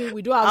to come in,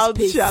 we do have Out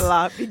space.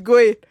 shala. Be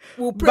going.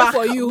 We'll pray back,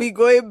 for you. Be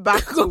going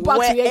back Go to back to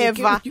where you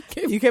wherever.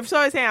 came. You kept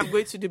someone saying, "I'm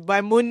going to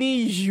Dubai." Money,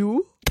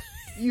 you.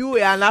 You are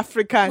an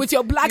African. With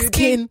your black You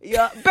skin. think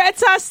you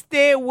better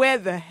stay where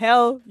the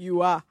hell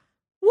you are.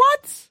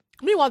 What?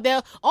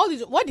 Meanwhile, all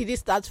these. What did it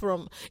start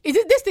from? Is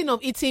it this thing of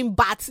eating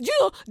bats? Do you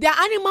know there are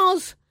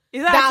animals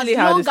Is that that actually as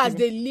how long this as came?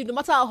 they live, no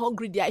matter how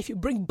hungry they are, if you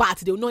bring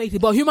bats, they will not eat it.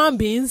 But human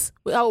beings,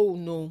 oh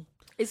no.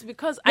 It's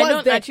because I What's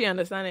don't the actually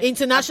understand it.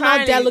 international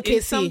Apparently, delicacy?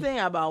 It's something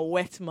about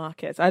wet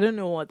markets. I don't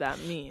know what that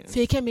means. So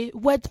you can be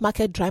wet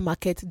market, dry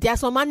market. There are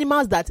some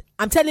animals that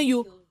I'm telling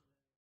you.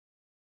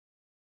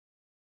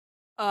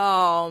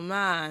 Oh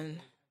man.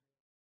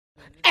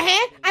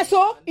 I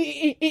saw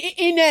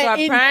in So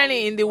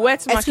apparently in the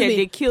wet market excuse me,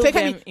 they kill Fake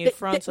them me, in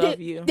front of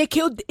you. They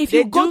killed. If They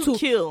you go do to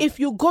kill. if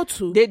you go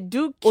to They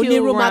do kill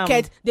Oniru ram.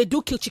 market, they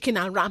do kill chicken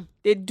and ram.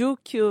 They do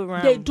kill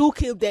ram. They do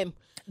kill them.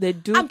 They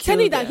do. I'm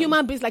telling you kill that them.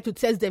 human beings like to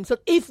test them. So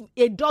if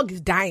a dog is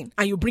dying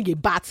and you bring a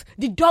bat,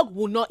 the dog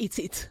will not eat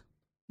it.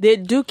 They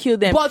do kill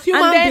them. But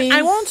human and then beings,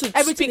 I want to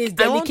everything speak,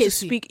 is I want to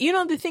delicacy. speak. You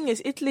know, the thing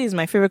is, Italy is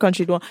my favorite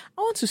country. I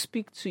want to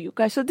speak to you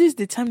guys. So this is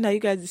the time that you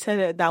guys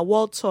decided that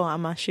world tour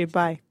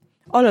Amashebai.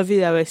 All of you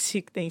that were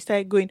sick, then you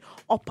started going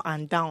up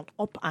and down,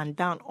 up and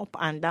down, up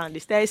and down. They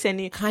started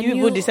sending. You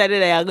people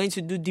decided that you are going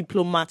to do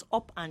diplomat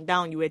up and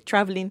down. You were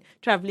traveling,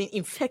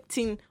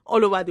 infecting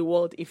all over the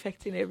world,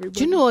 infecting everybody.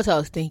 Do you know what I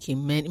was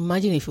thinking, man?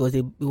 Imagine if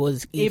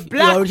it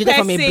black originated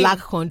from a person. black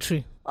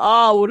country.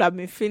 Oh, would have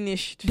been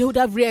finished. They would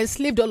have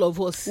re-enslaved all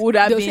of us. Would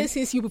have They'll been. say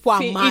since you people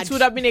are mad. It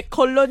would have been a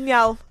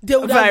colonial They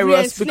would have virus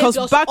re-enslaved because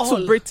us back all.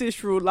 to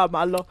British rule,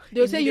 Lamalo.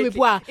 They'll say you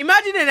people are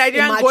Imagine a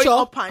Nigerian immature. going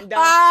up and down,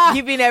 Ah.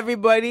 giving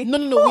everybody.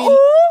 No.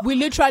 We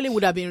literally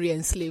would have been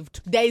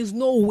re-enslaved. There is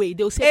no way.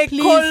 They'll say, A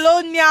please,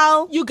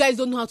 colonial you guys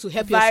don't know how to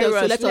help virus.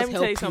 yourself, so let us me help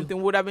tell you you.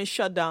 something. Would have been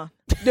shut down.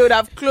 They would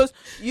have closed.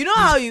 You know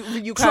how you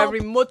can Trump-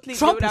 remotely.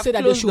 Trump they would will have say that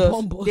they closed should us.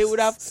 bomb us. They would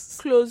have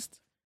closed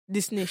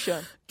this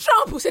nation.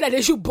 Trump will say that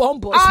they should bomb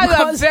us. I am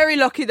because very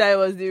lucky that it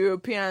was the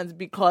Europeans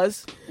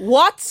because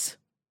what?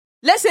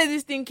 Let's say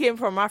this thing came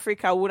from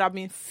Africa, would have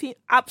been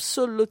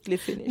absolutely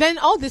finished. then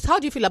all this, how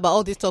do you feel about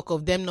all this talk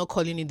of them not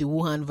calling it the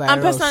Wuhan virus?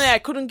 And personally, I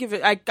couldn't give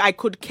it. I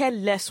could care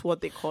less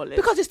what they call it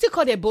because it's still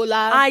called Ebola.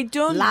 I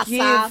don't Lassa.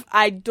 give.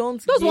 I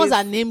don't. Those give ones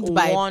are named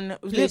by one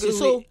places.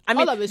 So, I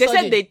mean, all of a they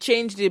sudden- said they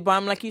changed it, but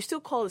I'm like, you still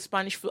call it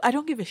Spanish flu. I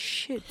don't give a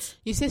shit.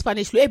 You say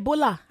Spanish flu,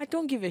 Ebola. I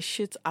don't give a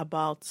shit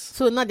about.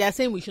 So now they're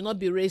saying we should not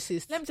be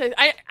racist. Let me tell you,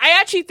 I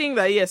actually think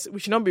that yes, we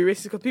should not be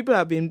racist because people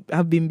have been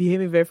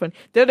behaving very funny.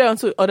 The other one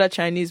to order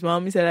Chinese. My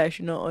mommy said I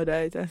should not order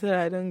it. I said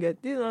I don't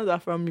get these ones are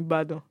from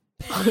Ibadan.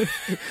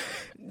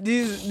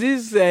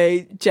 These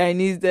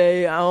Chinese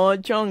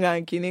Chong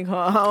and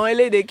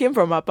Kinik, they came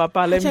from my papa.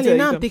 Let me tell Actually, you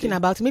now I'm something. thinking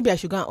about it. Maybe I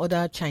should go and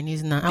order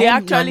Chinese now. They I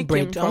want actually naan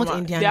bread. came I from want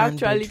Indian they naan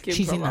actually bread. came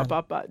Cheesy from my naan.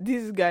 papa.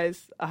 These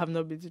guys have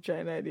not been to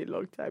China in a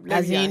long time. Let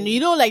As me in, yarn you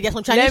know, like there's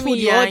some Chinese Let me food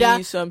you yarn order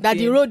you something. that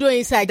the rodo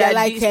inside. They're that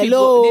like, these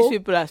hello. These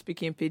people are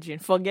speaking pidgin.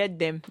 Forget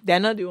them.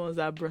 They're not the ones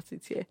that brought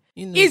it here.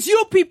 You know. It's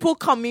you people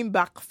coming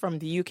back from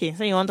the UK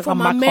saying you want to From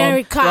come back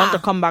America. home. You want to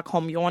come back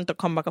home. You want to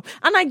come back home.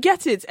 And I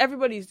get it.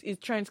 Everybody is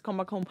trying to come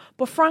back home.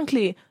 But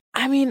frankly,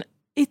 I mean,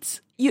 it's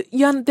you.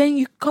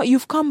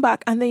 You've come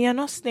back, and then you're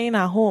not staying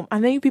at home,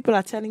 and then you people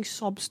are telling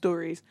sub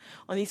stories,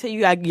 and they say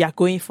you are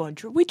going for a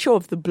drink. Which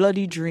of the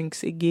bloody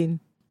drinks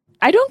again?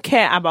 I don't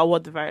care about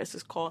what the virus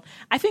is called.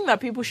 I think that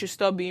people should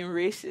stop being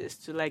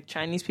racist to like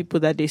Chinese people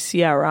that they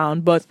see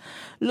around. But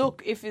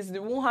look, if it's the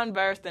Wuhan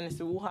virus, then it's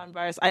the Wuhan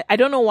virus. I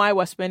don't know why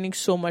we're spending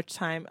so much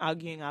time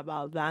arguing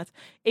about that.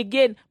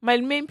 Again, my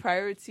main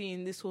priority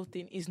in this whole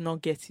thing is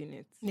not getting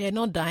it. Yeah,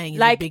 not dying is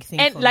Like, a big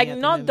thing and for like me at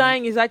the not moment.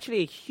 dying is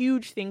actually a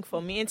huge thing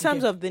for me in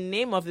terms of the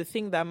name of the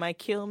thing that might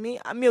kill me.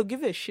 I mean, I'll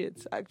give a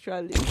shit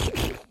actually.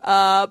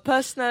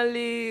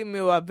 Personally,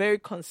 me were very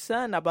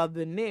concerned about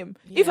the name.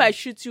 If I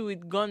shoot you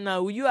with gun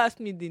now, will you ask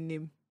me the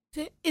name?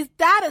 Is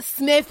that a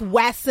Smith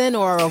Wesson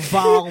or a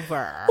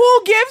revolver?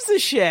 Who gives a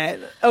shit?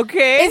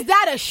 Okay. Is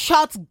that a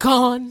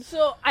shotgun?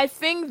 So I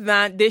think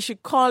that they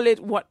should call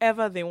it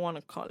whatever they want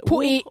to call it.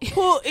 Put it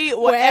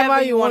Whatever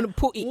wherever you you want want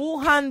to put it.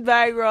 Wuhan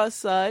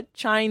virus,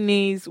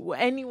 Chinese,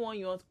 anyone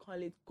you want to call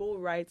it,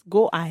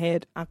 go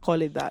ahead and call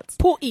it that.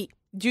 Put it.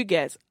 Do you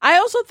get? I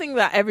also think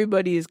that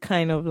everybody is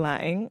kind of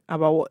lying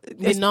about what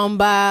The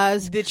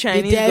numbers, the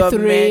Chinese death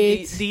government,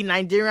 rate. the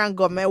Nigerian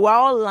government. We're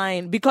all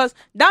lying because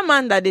that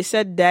man that they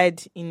said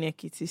died in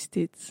Ekiti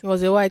State, It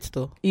was a white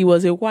though. he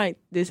was a white.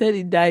 They said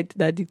he died.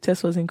 That the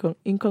test was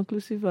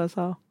inconclusive as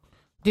how.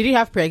 Did he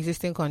have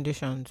pre-existing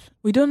conditions?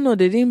 We don't know.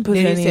 They didn't put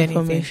They didn't any say anything.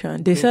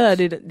 information. They said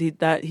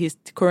that his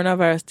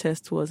coronavirus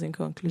test was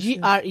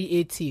inconclusive.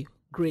 GREAT.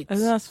 Great.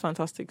 And that's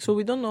fantastic. So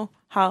we don't know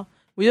how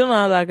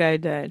that guy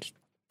died.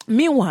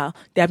 Meanwhile,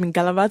 they have been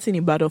gallivanting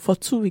in Ibadan for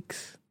 2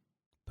 weeks.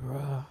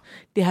 Bruh.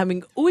 They have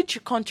been.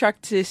 Which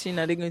contract station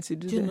are they going to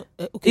do? Do you there?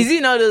 know, okay. Is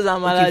it not those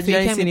Amala Okay,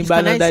 joints in can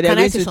Ibadan I- that they're can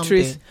I going say to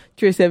something?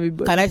 trace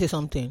everybody? Can I say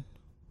something? There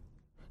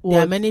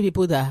What? are many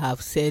people that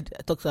have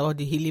talked about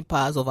the healing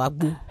powers of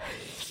Agbu.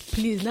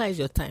 Please, now is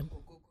your time.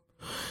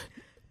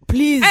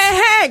 Please.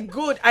 Hey,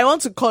 good. I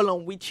want to call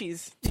on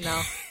witches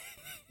now.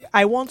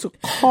 I want to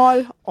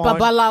call on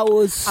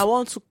Babalawos. I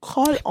want to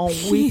call on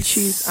Please.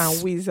 witches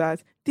and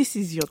wizards. This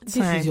is your time.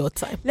 This is your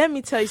time. Let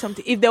me tell you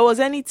something. If there was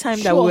any time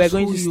that Show we were us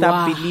going who to you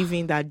start are.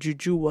 believing that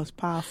juju was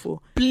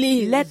powerful,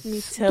 Please. let me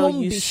tell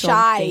Don't you be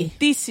something. shy.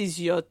 This is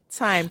your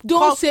time.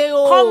 Don't say,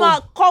 come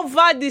out,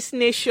 cover this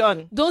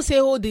nation. Don't say,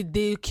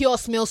 the cure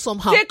smells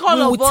somehow. Take all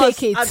we of will us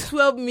take it. at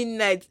 12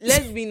 midnight.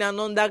 Let's be in an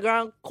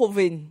underground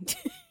coven.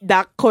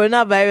 That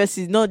coronavirus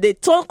is no. They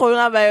turn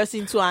coronavirus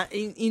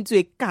into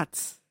a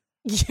cat.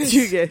 Yes.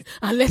 You get?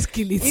 And let's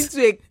kill it.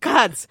 Into a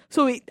cat.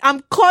 So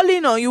I'm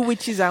calling on you,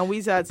 witches and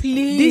wizards.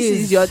 Please. This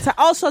is your time.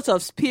 All sorts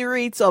of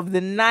spirits of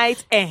the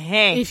night.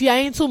 If you are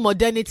into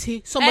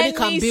modernity, somebody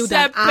can build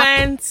an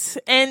app. serpent,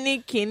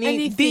 any kidney.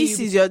 Anything This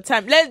you- is your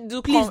time. Let's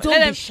do. Please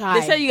don't be shy.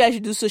 They said you guys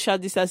should do social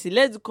distancing.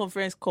 Let's do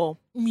conference call.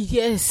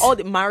 Yes. All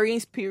the marine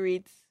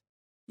spirits.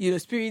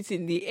 Spirits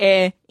in the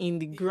air, in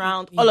the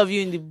ground, all of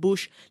you in the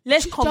bush.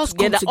 Let's come Just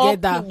together. come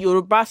together. All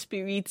Yoruba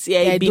spirits,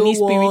 Edo Benin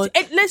one,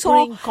 spirits. Let's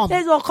come.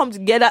 all come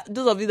together.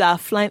 Those of you that are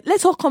flying,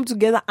 let's all come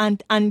together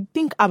and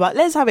think about.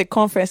 Let's have a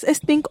conference. Let's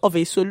think of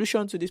a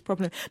solution to this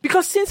problem.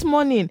 Because since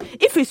morning,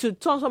 if it's to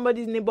turn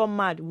somebody's neighbor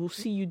mad, we'll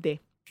see you there.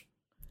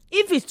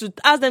 If it's to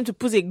ask them to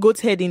put a goat's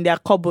head in their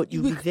cupboard,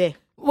 you'll be there.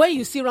 When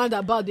you see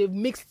roundabout, they've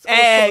mixed all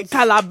sorts.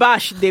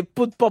 Calabash, they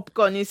put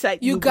popcorn inside.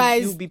 You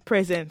guys- you'll be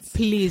present.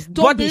 Please,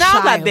 don't But be now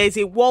shy. that there's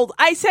a world,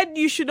 I said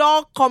you should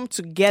all come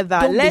together.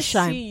 Don't be Let's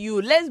shy. see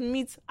you. Let's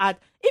meet at,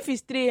 if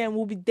it's 3 a.m.,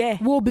 we'll be there.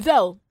 We'll be there.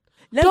 Let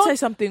me Don't- tell you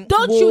something.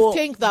 don't We'll you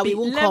think that we be-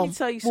 won't let come? me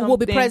tell you We will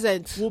be something.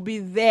 present. We'll be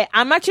there.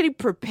 I'm actually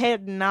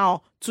prepared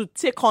now to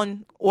take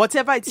on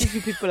whatever it is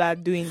you people are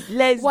doing.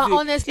 Let's We're do it.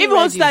 honestly If we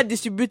want ready. to start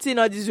distributing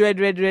all these red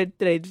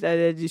threads that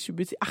they're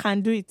distributing, I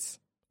can do it.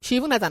 She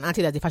even has an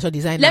auntie that's a fashion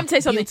designer. Let me tell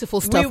you something.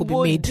 Beautiful stuff will be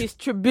will made.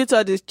 distribute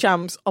all these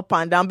charms up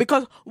and down,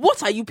 because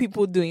what are you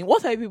people doing?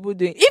 What are you people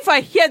doing? If I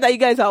hear that you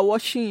guys are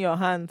washing your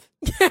hands,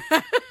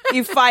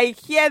 if I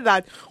hear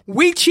that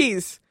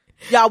witches,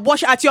 you are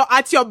washing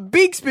at your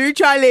big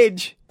spiritual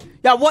age,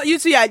 you're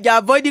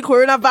avoiding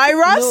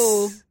coronavirus.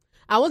 No.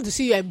 I want to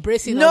see you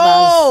embracing others.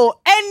 No,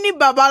 any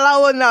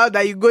babalawo now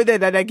that you go there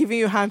that are giving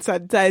you hand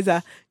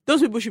sanitizer,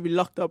 those people should be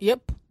locked up.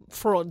 Yep.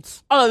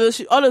 Frauds. All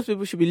those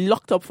people should be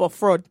locked up for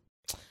fraud.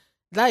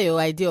 That your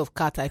idea of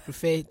cat, I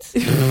prefer it.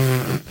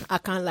 I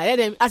can't lie.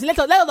 Let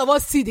all of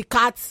us see the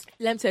cats.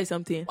 Let me tell you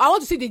something. I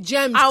want to see the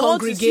gems I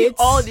want to see congregate.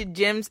 all the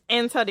gems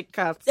enter the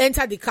cat.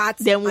 Enter the cat,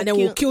 Then and then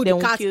we'll kill the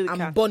cat kill the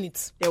and cat. burn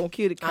it. They will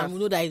kill the cat. And we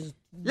know that it's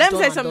Let me done tell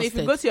you and something. If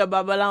you dusted. go to your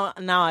babala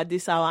now at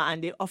this hour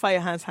and they offer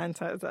your hand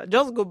sanitizer,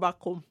 just go back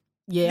home.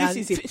 Yeah,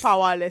 This and is a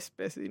powerless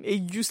person, a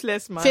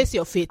useless man. face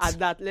your fate. At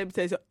that, let me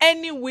tell you something.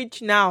 Any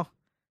witch now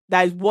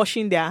that is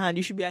washing their hand,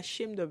 you should be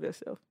ashamed of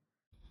yourself.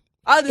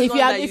 All these If ones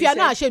you are that if you are said,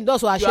 not ashamed,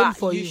 those who are ashamed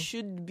for you. You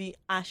should be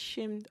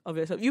ashamed of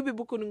yourself. You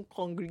people couldn't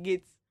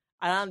congregate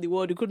around the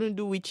world. You couldn't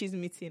do witches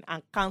meeting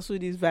and cancel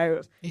this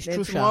virus. It's Then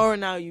true, Sha. tomorrow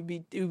now you'll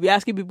be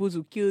asking people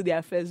to kill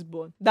their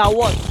firstborn. That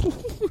what?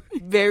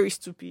 Very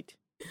stupid.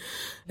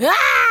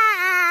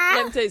 Ah!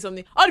 Let me tell you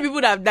something. All the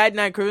people that have died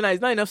now in corona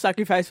is not enough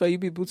sacrifice for you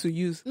people to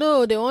use.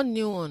 No, they want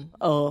new one.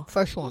 Oh,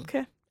 Fresh one.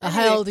 okay. A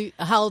healthy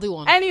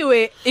one.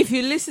 Anyway, if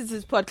you listen to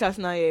this podcast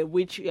now,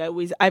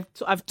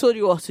 I've told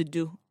you what to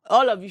do.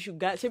 All of you should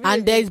guys.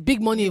 And there's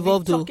big money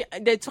involved though.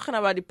 They're talking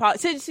about the power.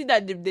 See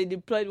that they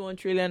deployed 1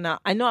 trillion now.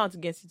 I know how to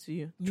get it to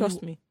you.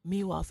 Trust me.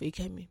 Meanwhile, fake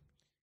me.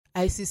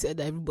 IC said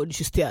that everybody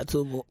should stay at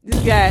home. This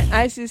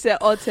guy, IC said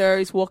all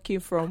terrorists working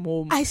from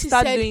home. IC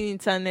Start said- doing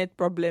internet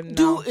problem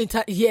now.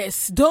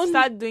 Yes, don't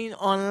Start doing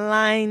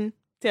online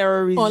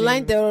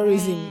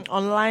terrorism.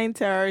 Online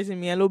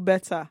terrorism, yellow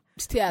better.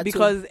 stay at home.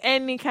 Because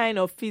any kind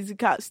of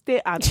physical,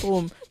 stay at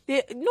home.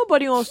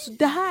 Nobody wants to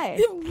die.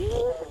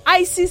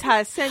 ISIS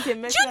has sent a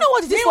message. Do you know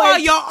what it is Meanwhile, for-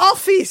 your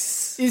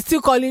office He's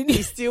still calling you.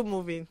 is still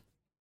moving.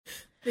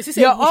 They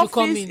say Your we should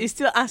come office in. is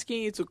still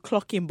asking you to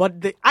clock in,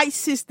 but the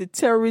ISIS, the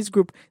terrorist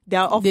group, they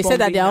are off. They said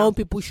that bombing their now. own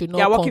people should not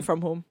They are come. working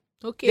from home.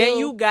 Okay. Then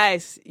you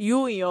guys,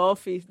 you in your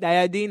office,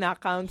 that are doing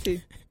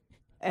accounting,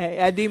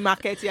 you're doing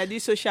marketing, you're doing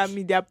social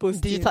media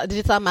posting.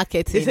 digital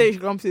marketing. They say you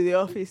should come to the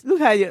office.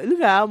 Look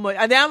at how much,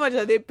 and then how much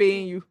are they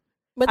paying you?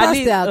 better at stay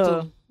least, at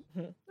home.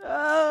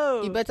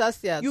 Oh, You better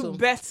stay at you home.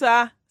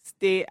 better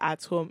stay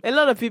at home. A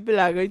lot of people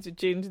are going to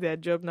change their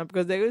job now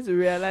because they're going to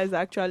realize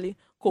actually.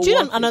 Do you know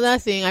co-working another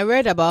thing? I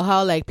read about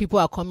how like people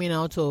are coming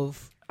out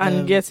of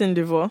and getting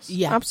divorced?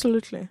 yeah.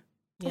 Absolutely.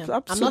 Yeah.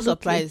 Absolutely. I'm not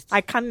surprised. I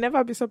can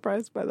never be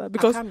surprised by that I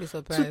because can't be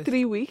surprised.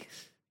 2-3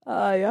 weeks, you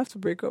have to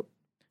break up.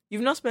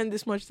 You've not spent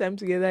this much time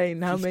together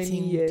in how many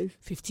 15 years?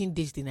 15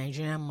 days. The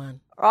Nigerian man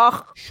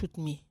Oh, shoot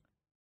me.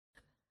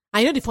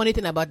 I know the funny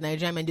thing about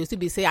Nigerian men. They'll still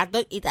be saying,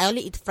 I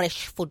only eat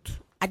fresh food.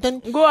 I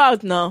don't. go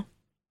out now.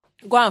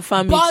 Go and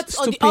farm it, But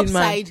on the stupid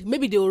man. upside,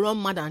 maybe they will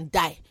run mad and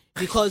die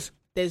because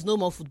there's no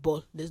more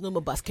football. There's no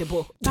more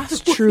basketball. That's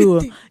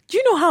true. Do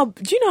you know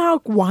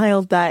how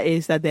wild that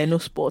is that there are no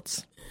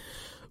sports?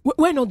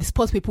 When all the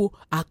sports people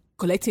are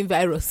collecting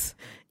virus,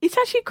 It's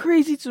actually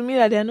crazy to me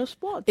that there are no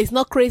sports. it's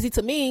not crazy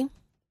to me.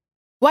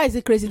 Why is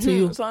it crazy to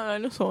you? So I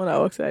know someone that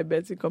works at a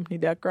betting company.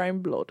 They are crying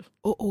blood.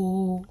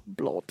 Oh,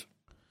 Blood.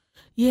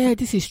 yeah,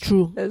 this is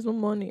true. There's no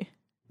money.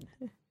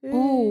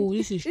 Oh,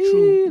 this is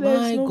true. There's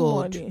My no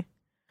God. money.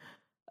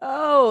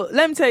 Oh,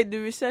 let me tell you, the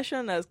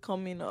recession is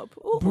coming up.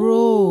 Ooh,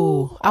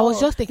 Bro, I was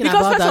just thinking because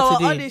about first that of all,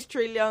 today. all these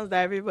trillions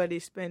that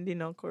everybody's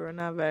spending on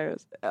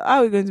coronavirus, how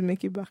are we going to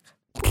make it back?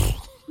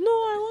 No,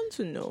 I want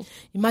to know.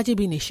 Imagine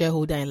being a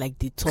shareholder in like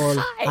the toll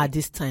Kai. at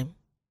this time.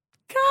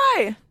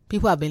 Kai.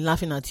 People have been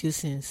laughing at you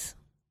since.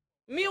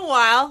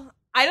 Meanwhile,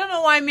 I don't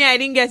know why I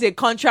didn't get a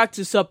contract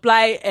to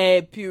supply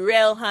a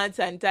Purell hand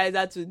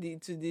sanitizer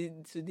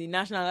to the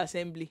National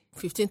Assembly.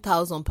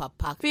 15,000 per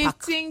pack.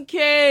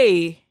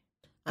 15K.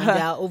 And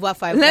there are over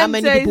 5. Let How me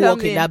many tell you people work in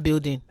something. that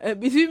building?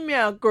 Between me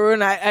and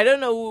Corona, I don't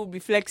know who will be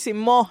flexing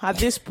more at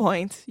this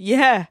point.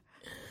 Yeah.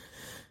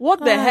 What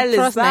the hell is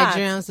Trust that?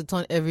 Nigerians to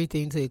turn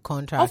everything to a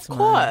contract, Of man.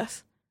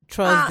 course.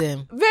 Trust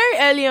them. Very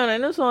early on, I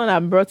know someone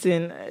that brought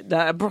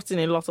in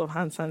a lot of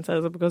hand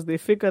sanitizer because they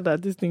figured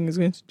that this thing is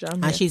going to jam.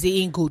 And here. she's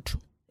eating good.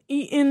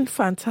 Eating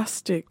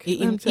fantastic.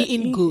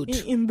 Eating good.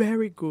 Eating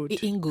very good.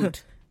 Eating good.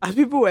 As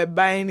people were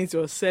buying it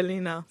or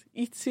selling out,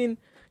 eating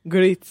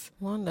great.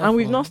 Wonderful. And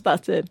we've not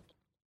started.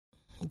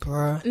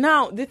 Bruh.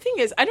 Now, the thing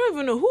is, I don't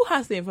even know who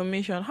has the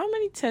information. How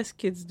many test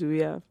kits do we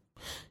have?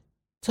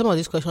 Some of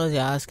these questions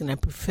you're asking, I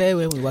prefer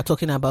when we were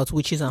talking about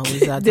witches and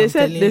wizards.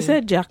 They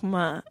said Jack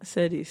Ma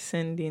said he's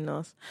sending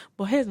us.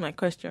 But here's my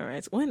question,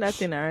 right? When that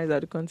thing arrives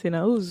at the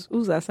container, who's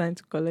assigned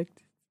to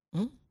collect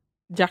it?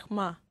 Jack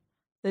Ma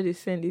said he's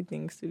sending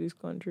things to this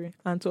country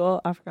and to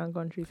all African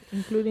countries,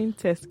 including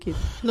test kits.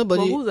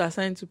 Nobody. But who's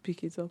assigned to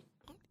pick it up?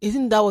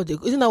 Isn't that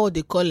what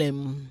they call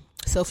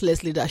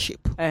selfless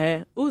leadership?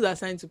 Who's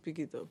assigned to pick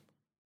it up?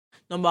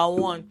 Number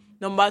one.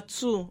 Number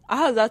two,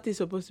 how is that thing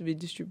supposed to be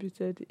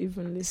distributed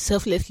evenly?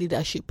 Selfless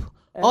leadership.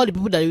 All the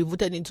people that we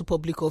voted into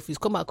public office,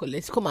 come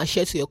and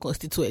share to your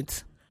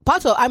constituents.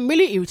 I'm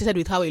really irritated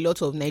with how a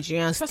lot of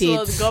Nigerian First of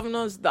all, states. the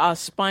governors are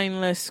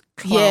spineless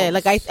clowns. Yeah,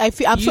 like I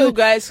feel. I'm you sorry.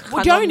 guys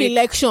cannot During make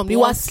election, we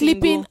were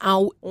sleeping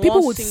and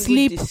people would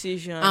sleep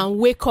and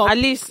wake up. At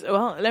least,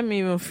 well, let me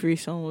even free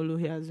Sanwo-Olu.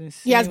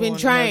 He has been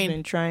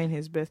trying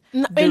his best.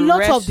 A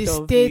lot of the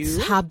rest states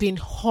you- have been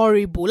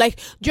horrible. Like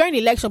during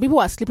election, people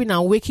were sleeping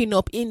and waking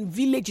up in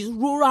villages,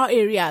 rural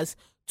areas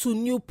to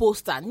new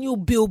poster, new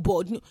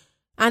billboard,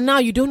 and now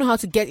you don't know how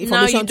to get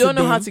information. Now you don't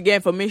know how them. to get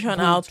information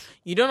out.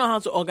 You don't know how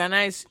to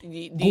organize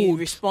the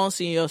response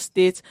in your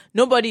state.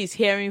 Nobody is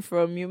hearing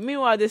from you.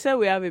 Meanwhile, they said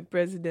we have a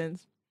president.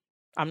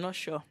 I'm not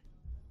sure.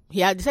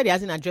 They said he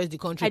hasn't addressed the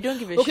country. I don't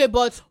give a Okay, shit.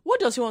 but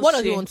What does he want What to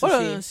does say? he want to What say?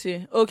 does he want to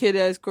say? Okay,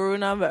 there's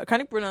coronavirus. Can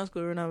you pronounce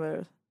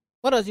coronavirus?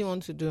 what does he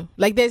want to do?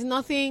 Like, there's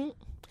nothing.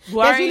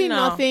 Buhari really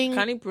now, nothing-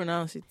 Can you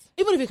pronounce it?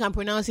 Even if you can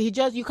pronounce it,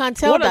 you can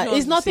tell What does that he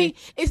it's want to nothing.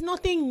 It's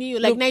nothing new.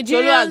 Like Look,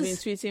 Tolu has been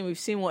Nigerians. tweeting. We've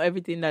seen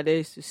everything that there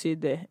is to say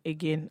there.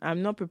 Again,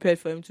 I'm not prepared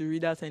for him to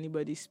read out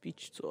anybody's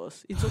speech to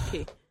us. It's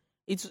okay.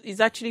 It's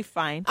actually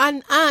fine.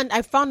 And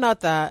I found out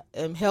that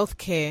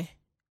healthcare,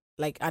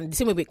 and the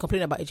same way we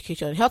complain about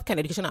education, healthcare and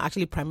education are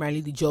actually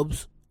primarily the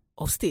jobs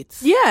of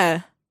states.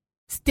 Yeah.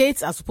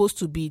 States are supposed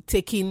to be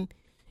taking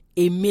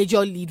a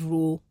major lead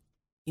role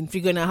in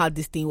figuring out how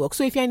this thing works.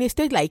 So if you're in a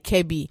state like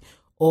Kebbi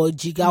or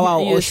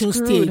Jigawa or You're Osun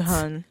screwed, State,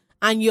 hun.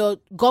 and your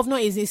governor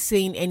isn't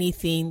saying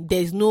anything,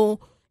 there's no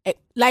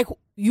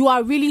you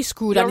are really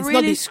screwed. You're And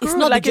really it's screwed.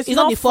 not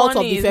the fault of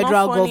funny. the It's not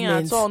federal funny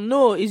government. at all.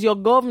 No, it's your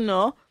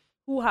governor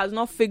who has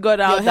not figured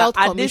out Your health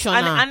that at this,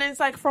 commissioner. and it's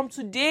like from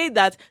today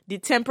that the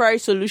temporary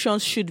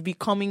solutions should be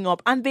coming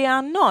up, and they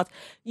are not.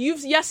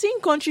 You're seeing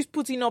countries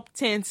putting up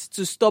tents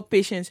to stop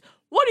patients.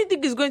 What do you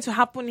think is going to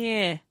happen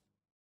here?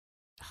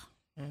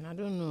 And I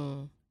don't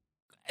know.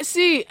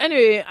 See,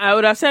 anyway, I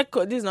would have said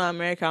this is not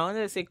America. I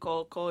wanted to say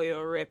call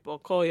your rep or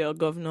call your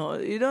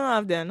governor. You don't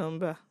have their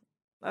number.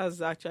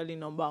 That's actually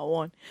number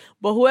one.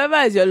 But whoever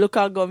is your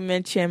local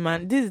government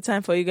chairman, this is the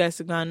time for you guys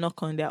to go and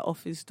knock on their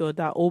office door.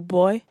 That, oh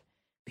boy,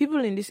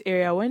 people in this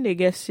area, when they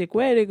get sick,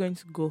 where are they going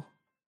to go?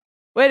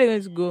 Where are they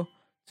going to go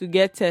to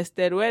get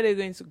tested? Where are they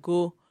going to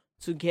go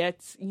to get,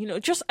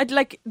 just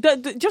like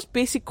just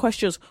basic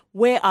questions.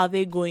 Where are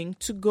they going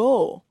to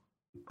go?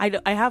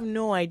 I have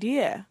no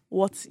idea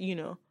what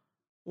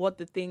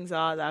the things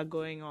are that are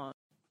going on.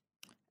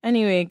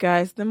 Anyway,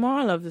 guys, the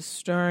moral of the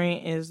story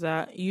is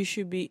that this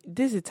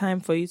is the time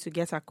for you to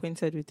get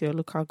acquainted with your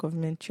local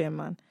government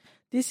chairman.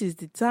 This is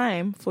the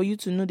time for you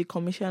to know the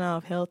commissioner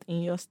of health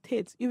in your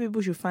state. You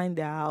people should find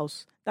their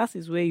house. That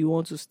is where you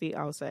want to stay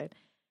outside.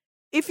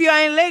 If you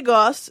are in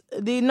Lagos,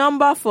 the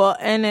number for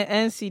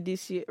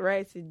NCDC,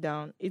 write it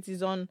down. It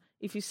is on,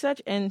 if you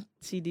search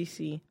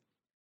NCDC,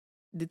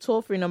 the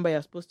toll-free number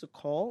you're supposed to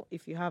call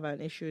if you have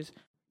an issue is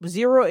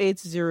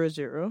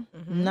 0800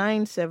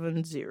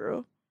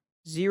 970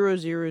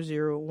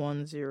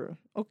 00010.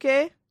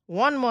 Okay?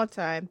 One more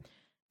time.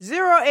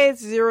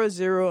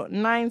 0800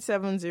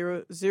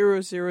 970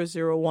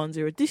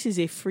 00010. This is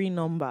a free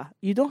number.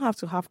 You don't have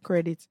to have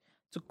credit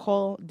to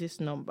call this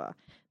number.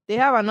 They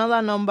have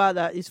another number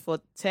that is for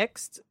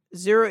text,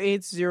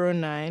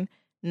 0809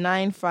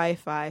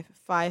 955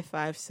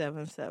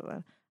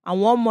 5577.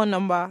 And one more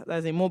number,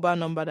 that's a mobile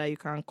number that you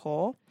can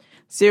call,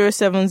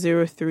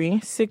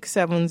 0703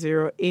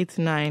 670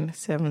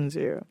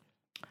 8970.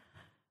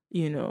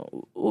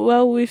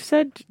 Well, we've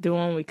said the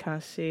one we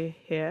can say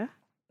here.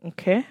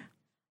 Okay.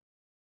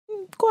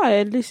 Go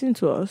ahead, listen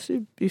to us.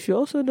 If you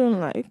also don't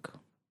like,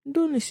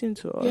 don't listen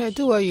to us. Yeah,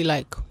 do what you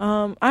like.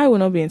 I will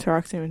not be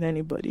interacting with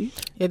anybody.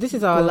 Yeah, this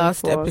is our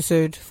last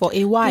episode for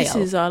a while. This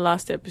is our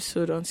last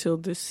episode until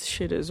this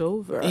shit is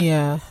over.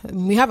 Yeah,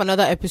 we have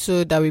another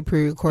episode that we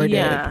pre-recorded.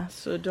 Yeah,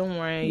 so don't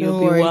worry. Don't You'll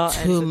be worry well too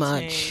entertained.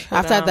 much. But,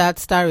 After that,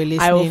 start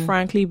releasing. I will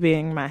frankly be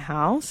in my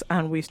house,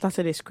 and we've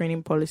started a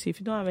screening policy. If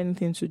you don't have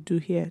anything to do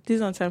here, this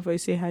is not time for you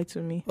to say hi to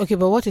me. Okay,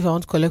 but what if I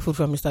want to collect food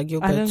from Mr.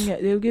 Gilbert? I don't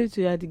get. They'll give it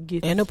to you at the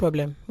gate. Yeah, no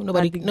problem.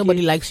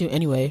 Nobody likes you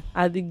anyway.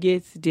 At the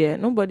gate there,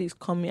 nobody's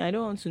coming. I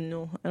don't want to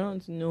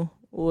know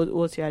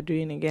what you are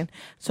doing again.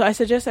 So I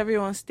suggest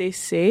everyone stay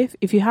safe.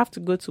 If you have to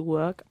go to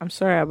work, I'm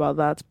sorry about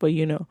that, but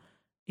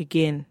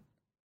again,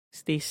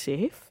 stay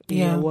safe in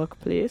your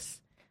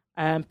workplace.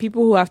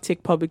 People who have to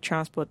take public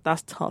transport,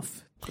 that's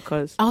tough,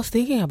 because I was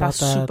thinking about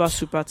that's super,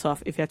 super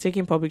tough. If you're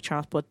taking public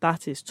transport,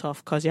 that is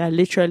tough, because you're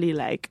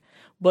literally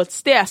but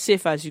stay as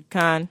safe as you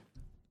can.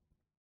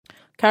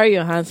 Carry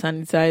your hand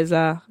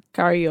sanitizer,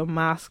 carry your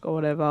mask or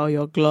whatever, or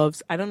your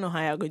gloves. I don't know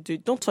how you're going to do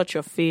it. Don't touch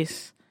your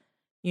face.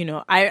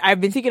 I've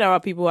been thinking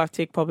about people who have to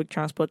take public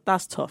transport.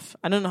 That's tough.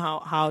 I don't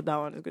know how that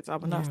one is going to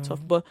happen. That's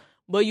tough.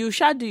 But you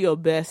shall do your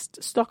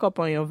best. Stock up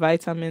on your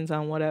vitamins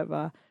and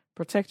whatever.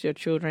 Protect your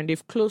children.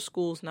 They've closed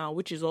schools now,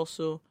 which is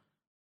also,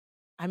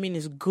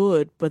 it's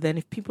good. But then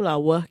if people are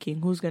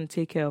working, who's going to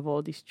take care of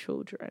all these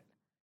children?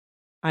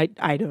 I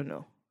don't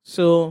know.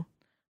 So,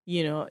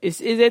 it's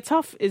a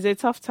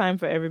tough time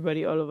for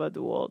everybody all over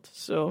the world.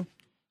 So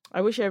I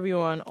wish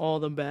everyone all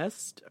the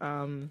best.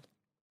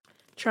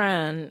 Try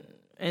and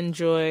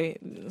enjoy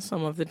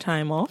some of the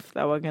time off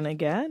that we're gonna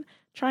get.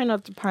 Try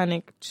not to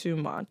panic too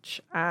much,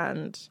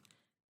 and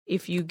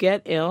if you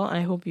get ill,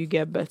 I hope you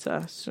get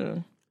better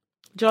soon.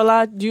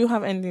 Jola, do you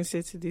have anything to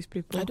say to these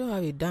people? I don't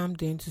have a damn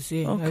thing to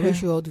say. Okay. I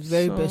wish you all the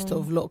very best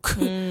of luck.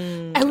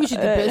 I wish you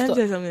the best. Let me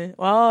say something.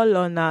 Well,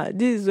 Lorna,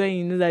 this is when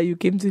you know that you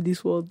came to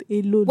this world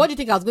alone. What do you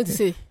think I was going to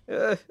say?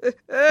 What do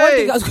you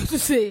think I was going to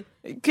say?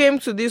 You came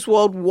to this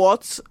world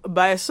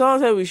by someone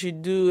said we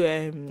should do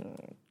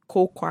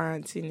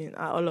co-quarantining.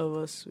 All of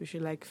us, we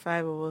should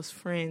 5 of us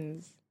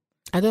friends.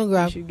 I don't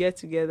grab. We should get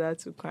together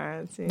to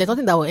quarantine. There's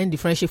nothing that will end the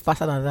friendship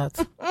faster than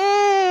that.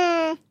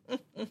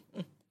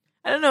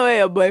 I don't know where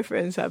your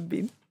boyfriends have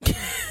been.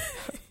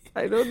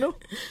 I don't know.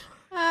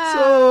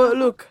 So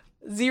look,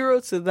 0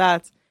 to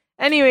that.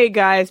 Anyway,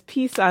 guys,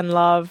 peace and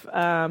love.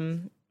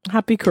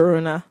 Happy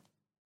Corona.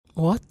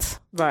 What?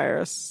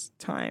 Virus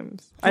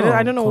times.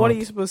 I don't know. What are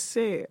you supposed to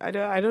say? I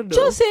don't know.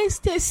 Just say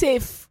stay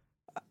safe.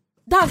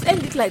 That's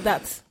end it like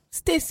that.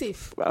 Stay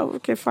safe. Well,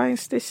 okay, fine.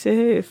 Stay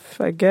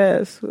safe, I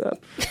guess.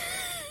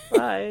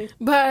 Bye.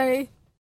 Bye.